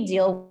 So we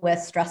deal with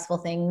stressful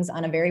things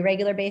on a very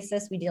regular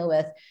basis. We deal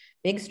with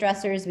big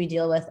stressors. We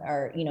deal with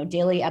our,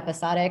 daily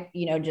episodic,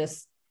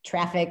 just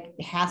traffic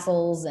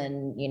hassles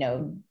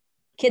and,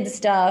 kids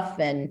stuff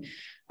and,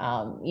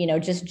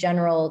 just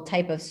general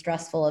type of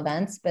stressful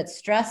events. But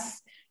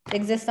stress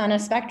exists on a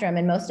spectrum,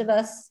 and most of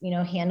us,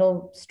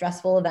 handle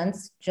stressful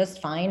events just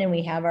fine. And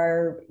we have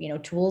our,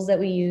 tools that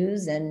we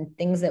use and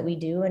things that we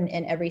do, and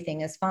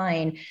everything is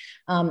fine.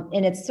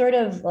 And it's sort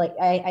of like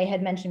I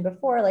had mentioned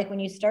before, like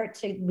when you start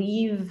to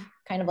leave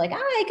kind of like,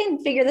 I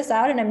can figure this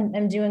out and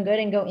I'm doing good,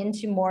 and go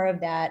into more of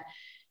that,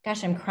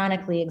 gosh, I'm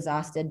chronically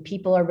exhausted.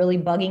 People are really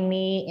bugging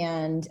me,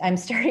 and I'm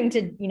starting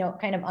to,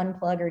 kind of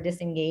unplug or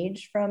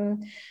disengage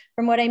from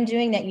what I'm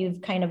doing, that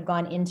you've kind of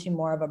gone into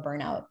more of a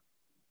burnout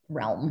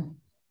realm.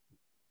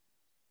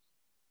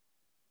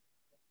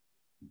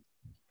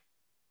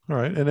 All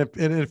right. And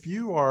if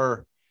you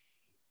are,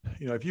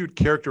 if you would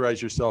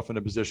characterize yourself in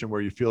a position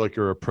where you feel like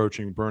you're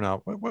approaching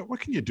burnout, what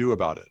can you do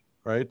about it?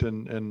 Right.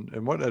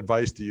 And what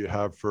advice do you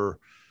have for,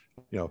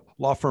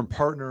 law firm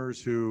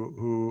partners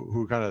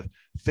who kind of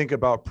think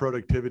about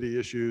productivity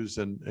issues?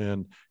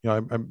 And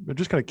I'm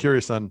just kind of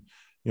curious on,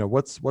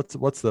 what's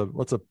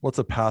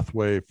a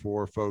pathway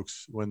for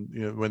folks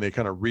when they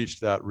kind of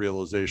reach that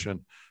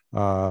realization?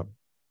 What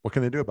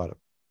can they do about it?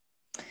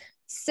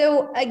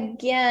 So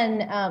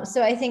again,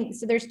 so I think,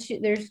 so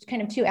there's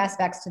kind of two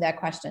aspects to that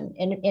question.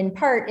 In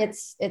part,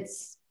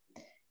 it's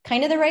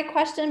kind of the right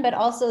question, but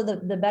also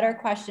the better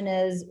question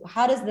is,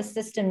 how does the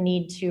system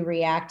need to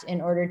react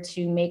in order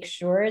to make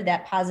sure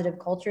that positive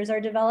cultures are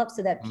developed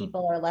so that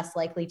people are less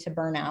likely to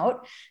burn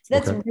out? So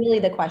that's really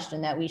the question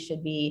that we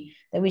should be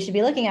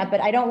looking at. But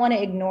I don't want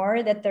to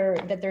ignore that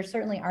there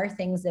certainly are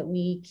things that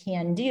we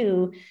can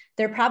do.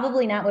 They're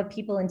probably not what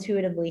people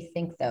intuitively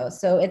think, though.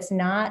 So it's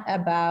not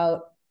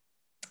about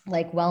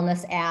like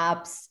wellness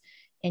apps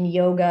and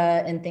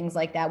yoga and things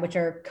like that, which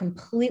are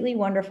completely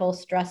wonderful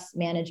stress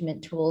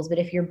management tools. But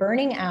if you're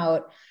burning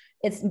out,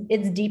 it's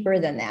deeper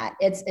than that.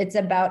 It's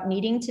about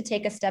needing to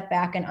take a step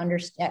back and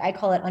understand. I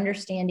call it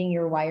understanding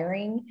your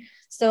wiring.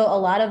 So a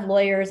lot of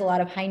lawyers, a lot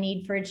of high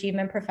need for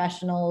achievement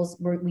professionals,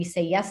 we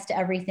say yes to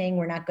everything.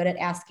 We're not good at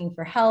asking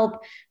for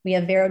help. We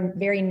have very,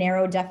 very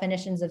narrow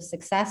definitions of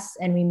success,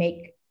 and we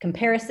make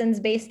comparisons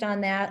based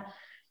on that.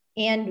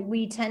 And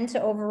we tend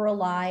to over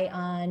rely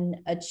on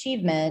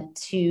achievement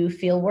to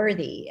feel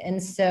worthy.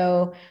 And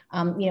so,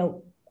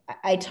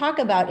 I talk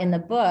about in the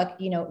book,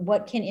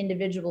 what can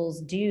individuals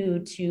do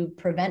to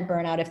prevent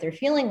burnout if they're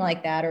feeling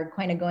like that or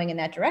kind of going in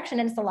that direction.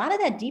 And it's a lot of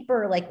that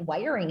deeper, like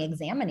wiring,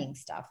 examining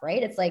stuff,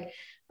 right? It's like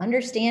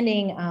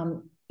understanding,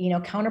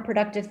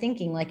 counterproductive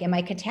thinking. Like, am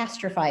I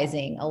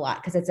catastrophizing a lot?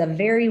 Because it's a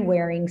very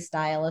wearing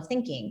style of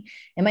thinking.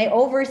 Am I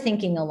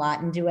overthinking a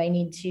lot? And do I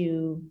need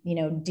to,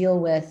 deal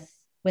with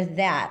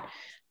that?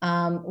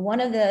 One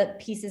of the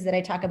pieces that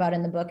I talk about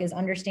in the book is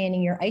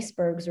understanding your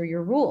icebergs, or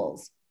your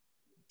rules,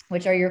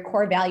 which are your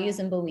core values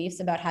and beliefs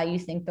about how you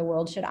think the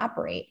world should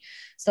operate.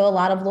 So a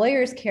lot of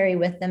lawyers carry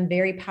with them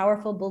very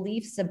powerful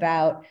beliefs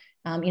about,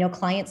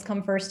 clients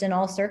come first in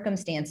all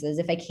circumstances.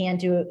 If I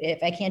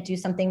can't do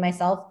something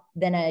myself,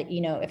 then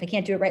if I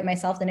can't do it right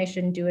myself, then I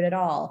shouldn't do it at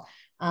all.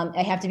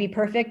 I have to be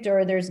perfect,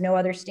 or there's no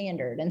other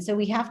standard. And so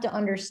we have to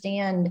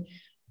understand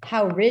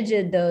how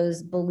rigid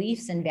those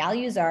beliefs and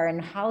values are,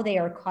 and how they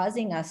are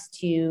causing us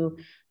to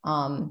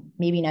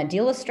maybe not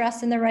deal with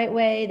stress in the right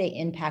way. They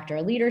impact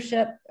our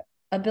leadership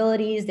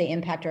abilities. They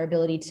impact our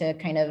ability to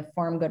kind of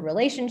form good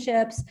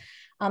relationships.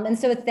 And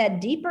so it's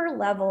that deeper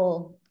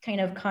level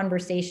kind of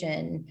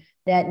conversation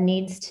that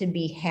needs to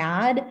be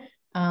had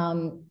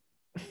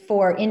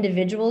for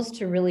individuals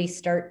to really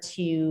start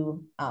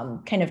to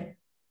kind of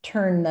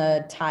turn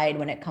the tide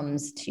when it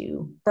comes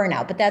to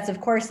burnout. But that's,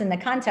 of course, in the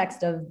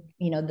context of,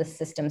 the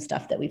system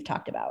stuff that we've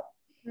talked about.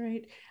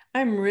 Right.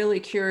 I'm really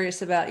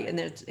curious about, and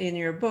in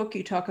your book,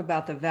 you talk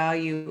about the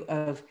value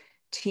of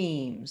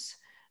teams,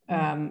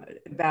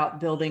 about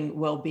building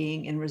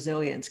well-being and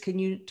resilience. Can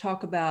you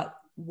talk about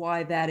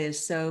why that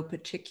is so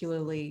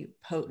particularly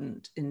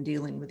potent in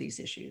dealing with these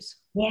issues?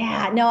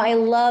 Yeah, no,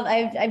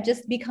 I've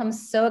just become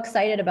so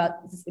excited about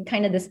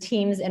kind of this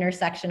teams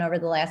intersection over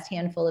the last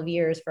handful of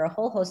years for a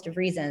whole host of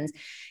reasons,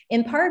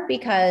 in part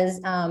because,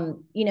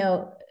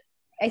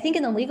 I think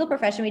in the legal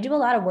profession, we do a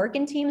lot of work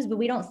in teams, but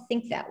we don't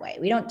think that way.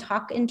 We don't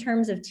talk in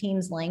terms of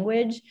teams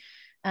language.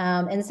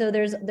 And so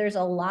there's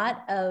a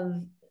lot of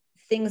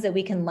things that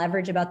we can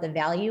leverage about the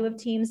value of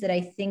teams that I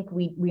think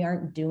we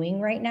aren't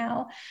doing right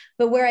now.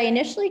 But where I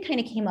initially kind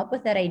of came up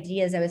with that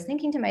idea is I was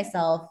thinking to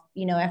myself,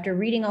 after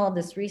reading all of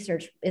this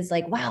research, is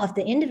like, wow, if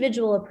the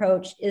individual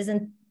approach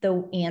isn't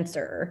the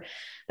answer,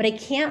 but I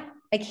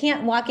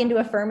can't walk into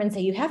a firm and say,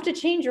 you have to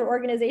change your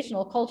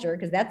organizational culture,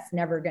 because that's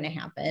never going to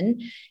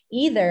happen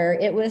either.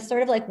 It was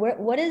sort of like,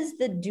 what is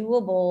the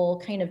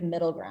doable kind of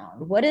middle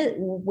ground? What is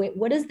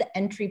the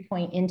entry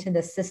point into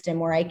the system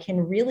where I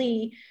can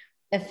really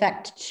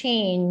affect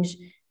change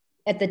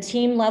at the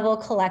team level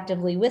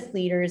collectively with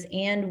leaders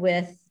and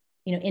with,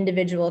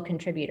 individual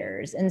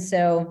contributors? And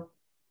so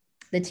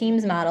the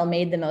teams model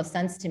made the most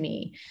sense to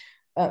me.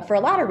 For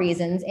a lot of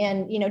reasons.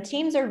 And,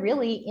 teams are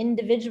really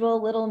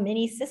individual little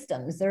mini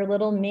systems. They're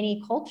little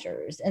mini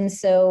cultures. And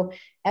so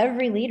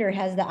every leader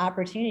has the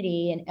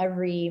opportunity, and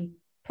every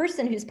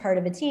person who's part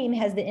of a team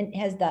has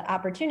the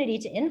opportunity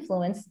to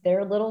influence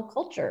their little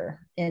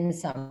culture in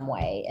some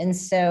way. And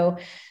so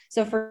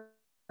for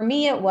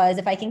me, it was,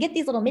 if I can get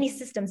these little mini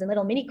systems and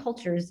little mini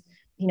cultures,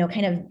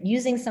 kind of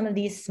using some of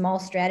these small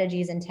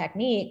strategies and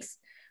techniques,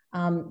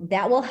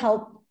 that will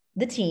help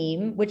the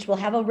team, which will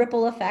have a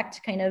ripple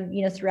effect kind of,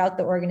 throughout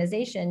the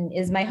organization,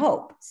 is my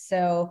hope.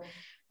 So,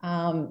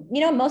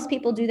 most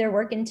people do their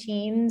work in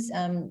teams.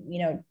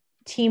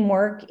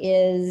 Teamwork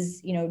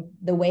is,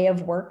 the way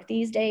of work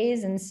these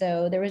days. And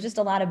so there was just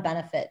a lot of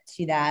benefit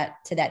to that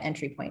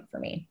entry point for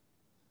me.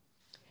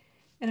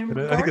 And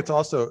I think it's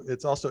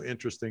also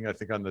interesting, I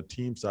think, on the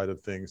team side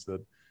of things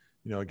that,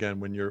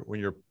 again, when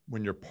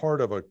you're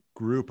part of a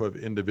group of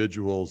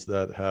individuals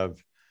that have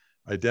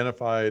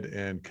identified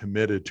and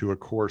committed to a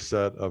core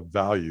set of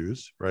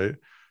values, right?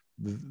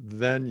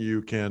 Then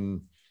you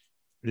can,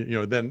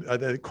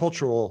 then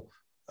cultural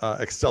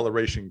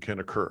acceleration can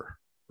occur,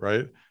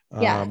 right?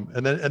 Yeah.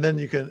 And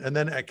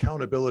then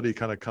accountability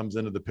kind of comes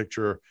into the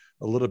picture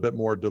a little bit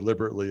more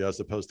deliberately, as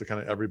opposed to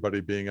kind of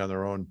everybody being on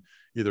their own,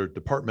 either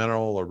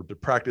departmental or the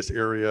practice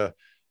area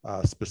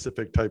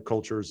specific type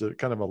cultures. It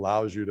kind of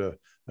allows you to,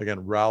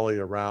 again, rally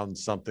around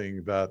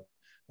something that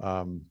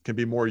can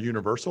be more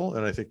universal.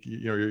 And I think,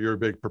 you're a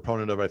big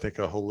proponent of, I think,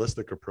 a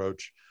holistic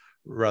approach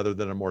rather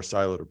than a more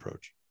siloed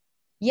approach.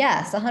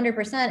 Yes,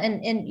 100%.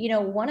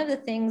 And one of the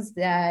things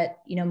that,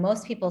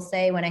 most people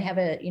say when I have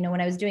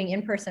when I was doing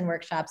in-person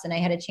workshops and I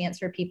had a chance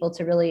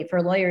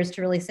for lawyers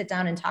to really sit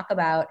down and talk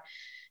about,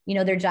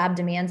 their job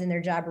demands and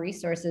their job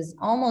resources,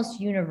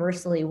 almost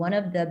universally, one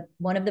of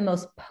the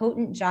most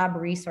potent job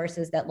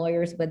resources that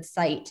lawyers would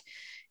cite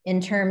in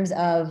terms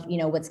of,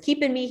 what's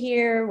keeping me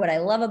here, what I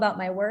love about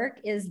my work,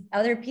 is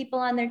other people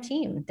on their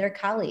team, their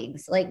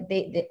colleagues. Like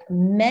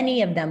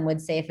many of them would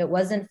say, if it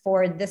wasn't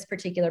for this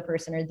particular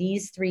person or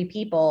these three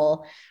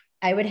people,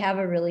 I would have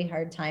a really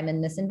hard time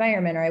in this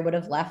environment, or I would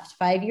have left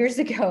 5 years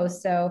ago.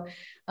 So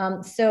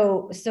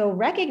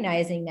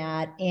recognizing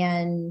that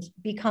and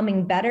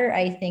becoming better,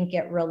 I think,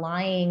 at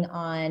relying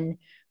on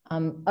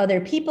other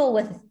people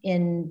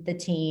within the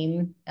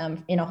team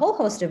in a whole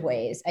host of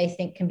ways, I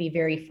think, can be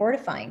very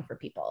fortifying for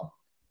people.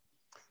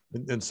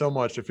 And so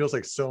much, it feels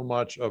like so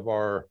much of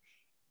our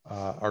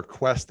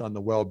quest on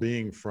the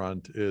well-being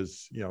front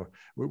is,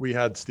 we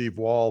had Steve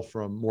Wall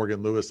from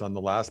Morgan Lewis on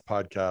the last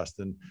podcast,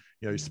 and,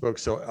 he spoke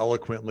so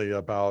eloquently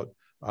about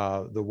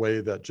the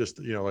way that just,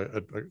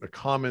 a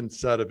common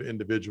set of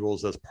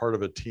individuals as part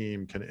of a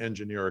team can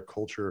engineer a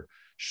culture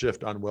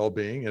shift on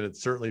well-being. And it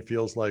certainly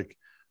feels like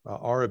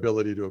our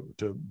ability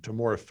to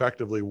more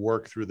effectively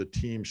work through the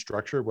team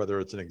structure, whether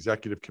it's an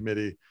executive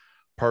committee,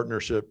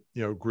 partnership,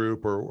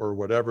 group, or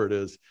whatever it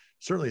is,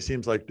 certainly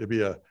seems like to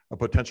be a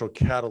potential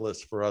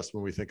catalyst for us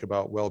when we think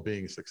about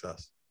well-being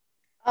success.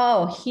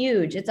 Oh,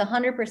 huge. It's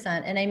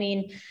 100%. And I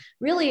mean,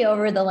 really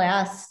over the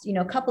last,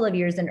 couple of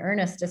years in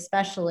earnest,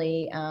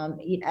 especially,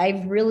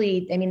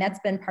 that's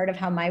been part of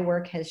how my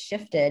work has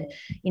shifted,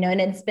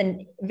 and it's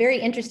been very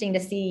interesting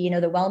to see,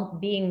 the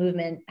well-being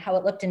movement, how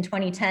it looked in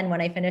 2010 when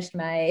I finished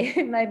my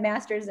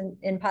master's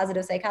in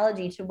positive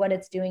psychology, to what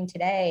it's doing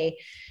today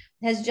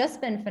has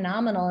just been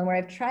phenomenal. And where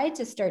I've tried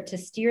to start to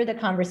steer the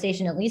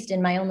conversation, at least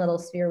in my own little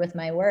sphere with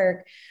my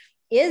work,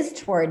 is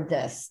toward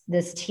this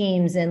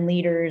teams and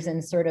leaders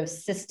and sort of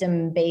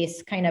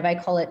system-based kind of, I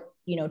call it,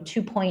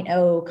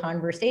 2.0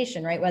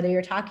 conversation, right? Whether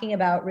you're talking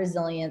about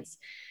resilience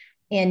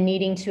and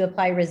needing to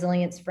apply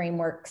resilience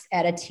frameworks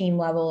at a team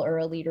level or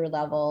a leader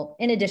level,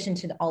 in addition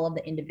to all of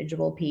the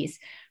individual piece.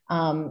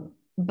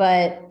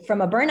 But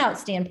from a burnout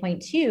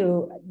standpoint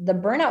too, the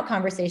burnout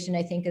conversation,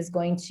 I think, is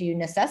going to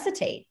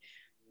necessitate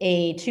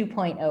a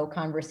 2.0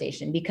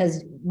 conversation,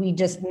 because we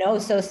just know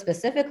so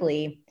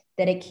specifically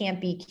that it can't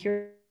be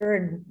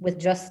cured with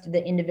just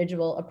the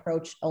individual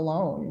approach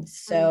alone.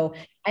 So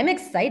I'm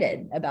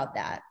excited about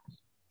that.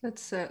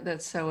 That's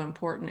so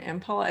important. And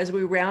Paula, as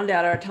we round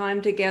out our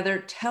time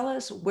together, tell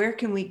us, where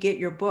can we get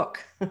your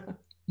book?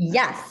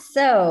 Yes.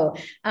 So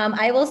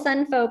I will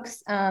send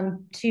folks to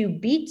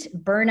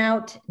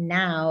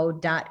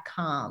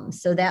beatburnoutnow.com.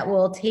 So that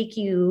will take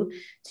you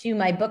to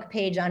my book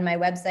page on my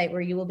website,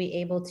 where you will be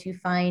able to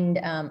find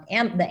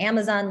the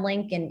Amazon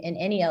link and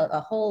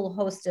a whole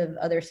host of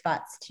other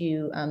spots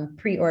to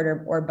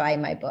pre-order or buy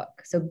my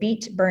book. So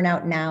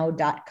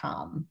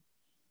beatburnoutnow.com.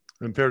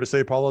 And fair to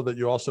say, Paula, that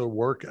you also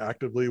work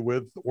actively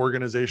with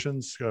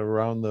organizations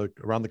around the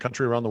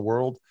country, around the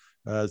world,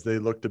 as they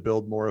look to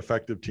build more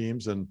effective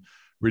teams and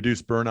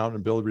reduce burnout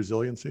and build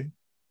resiliency?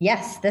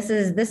 Yes, this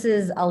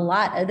is a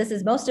lot. This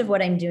is most of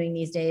what I'm doing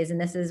these days, and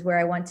this is where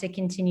I want to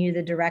continue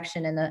the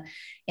direction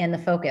and the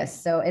focus.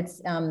 So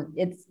it's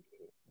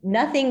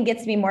nothing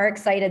gets me more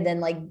excited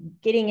than like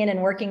getting in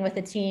and working with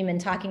a team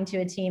and talking to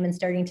a team and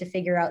starting to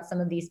figure out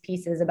some of these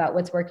pieces about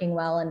what's working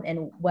well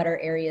and what are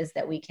areas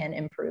that we can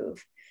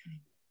improve.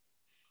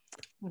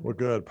 Well,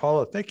 good.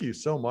 Paula, thank you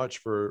so much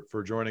for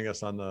joining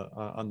us on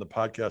the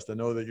podcast. I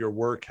know that your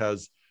work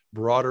has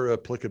broader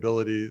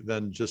applicability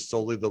than just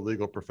solely the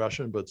legal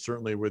profession, but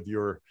certainly with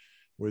your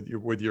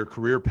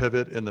career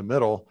pivot in the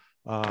middle,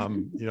 I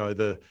think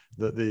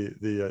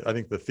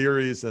the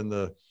theories and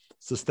the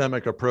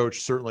systemic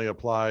approach certainly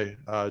apply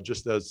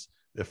just as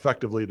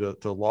effectively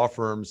to law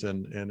firms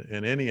and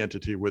any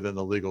entity within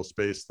the legal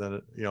space.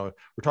 Then we're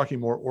talking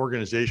more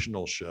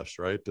organizational shifts,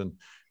 right? And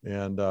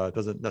it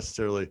doesn't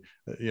necessarily,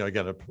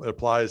 again, it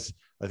applies,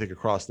 I think,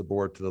 across the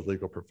board to the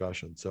legal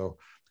profession. So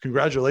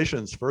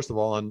congratulations, first of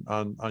all,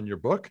 on your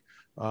book.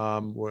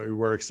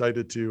 We're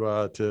excited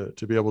to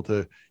be able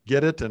to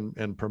get it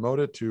and promote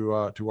it to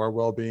our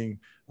well-being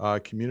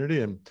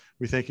community. And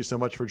we thank you so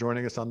much for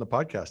joining us on the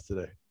podcast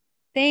today.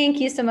 Thank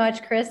you so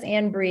much, Chris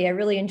and Bree. I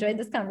really enjoyed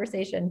this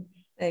conversation.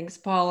 Thanks,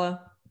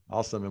 Paula.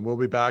 Awesome. And we'll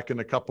be back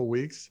in a couple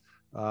weeks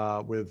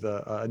with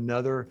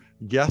another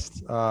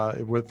guest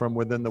from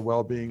within the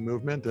well-being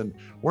movement. And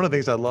one of the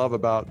things I love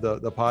about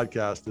the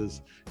podcast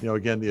is,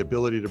 again, the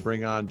ability to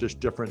bring on just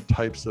different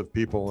types of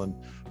people. And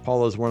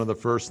Paula is one of the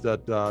first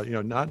that,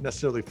 not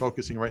necessarily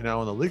focusing right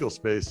now in the legal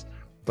space,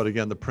 but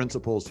again, the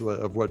principles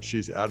of what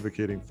she's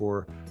advocating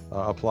for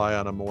apply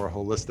on a more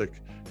holistic,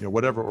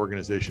 whatever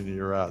organization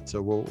you're at.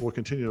 So we'll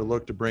continue to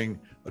look to bring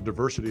a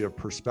diversity of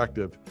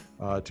perspective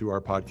to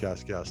our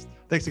podcast guests.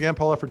 Thanks again,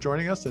 Paula, for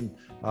joining us, and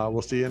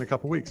we'll see you in a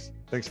couple weeks.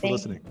 Thanks for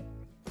listening.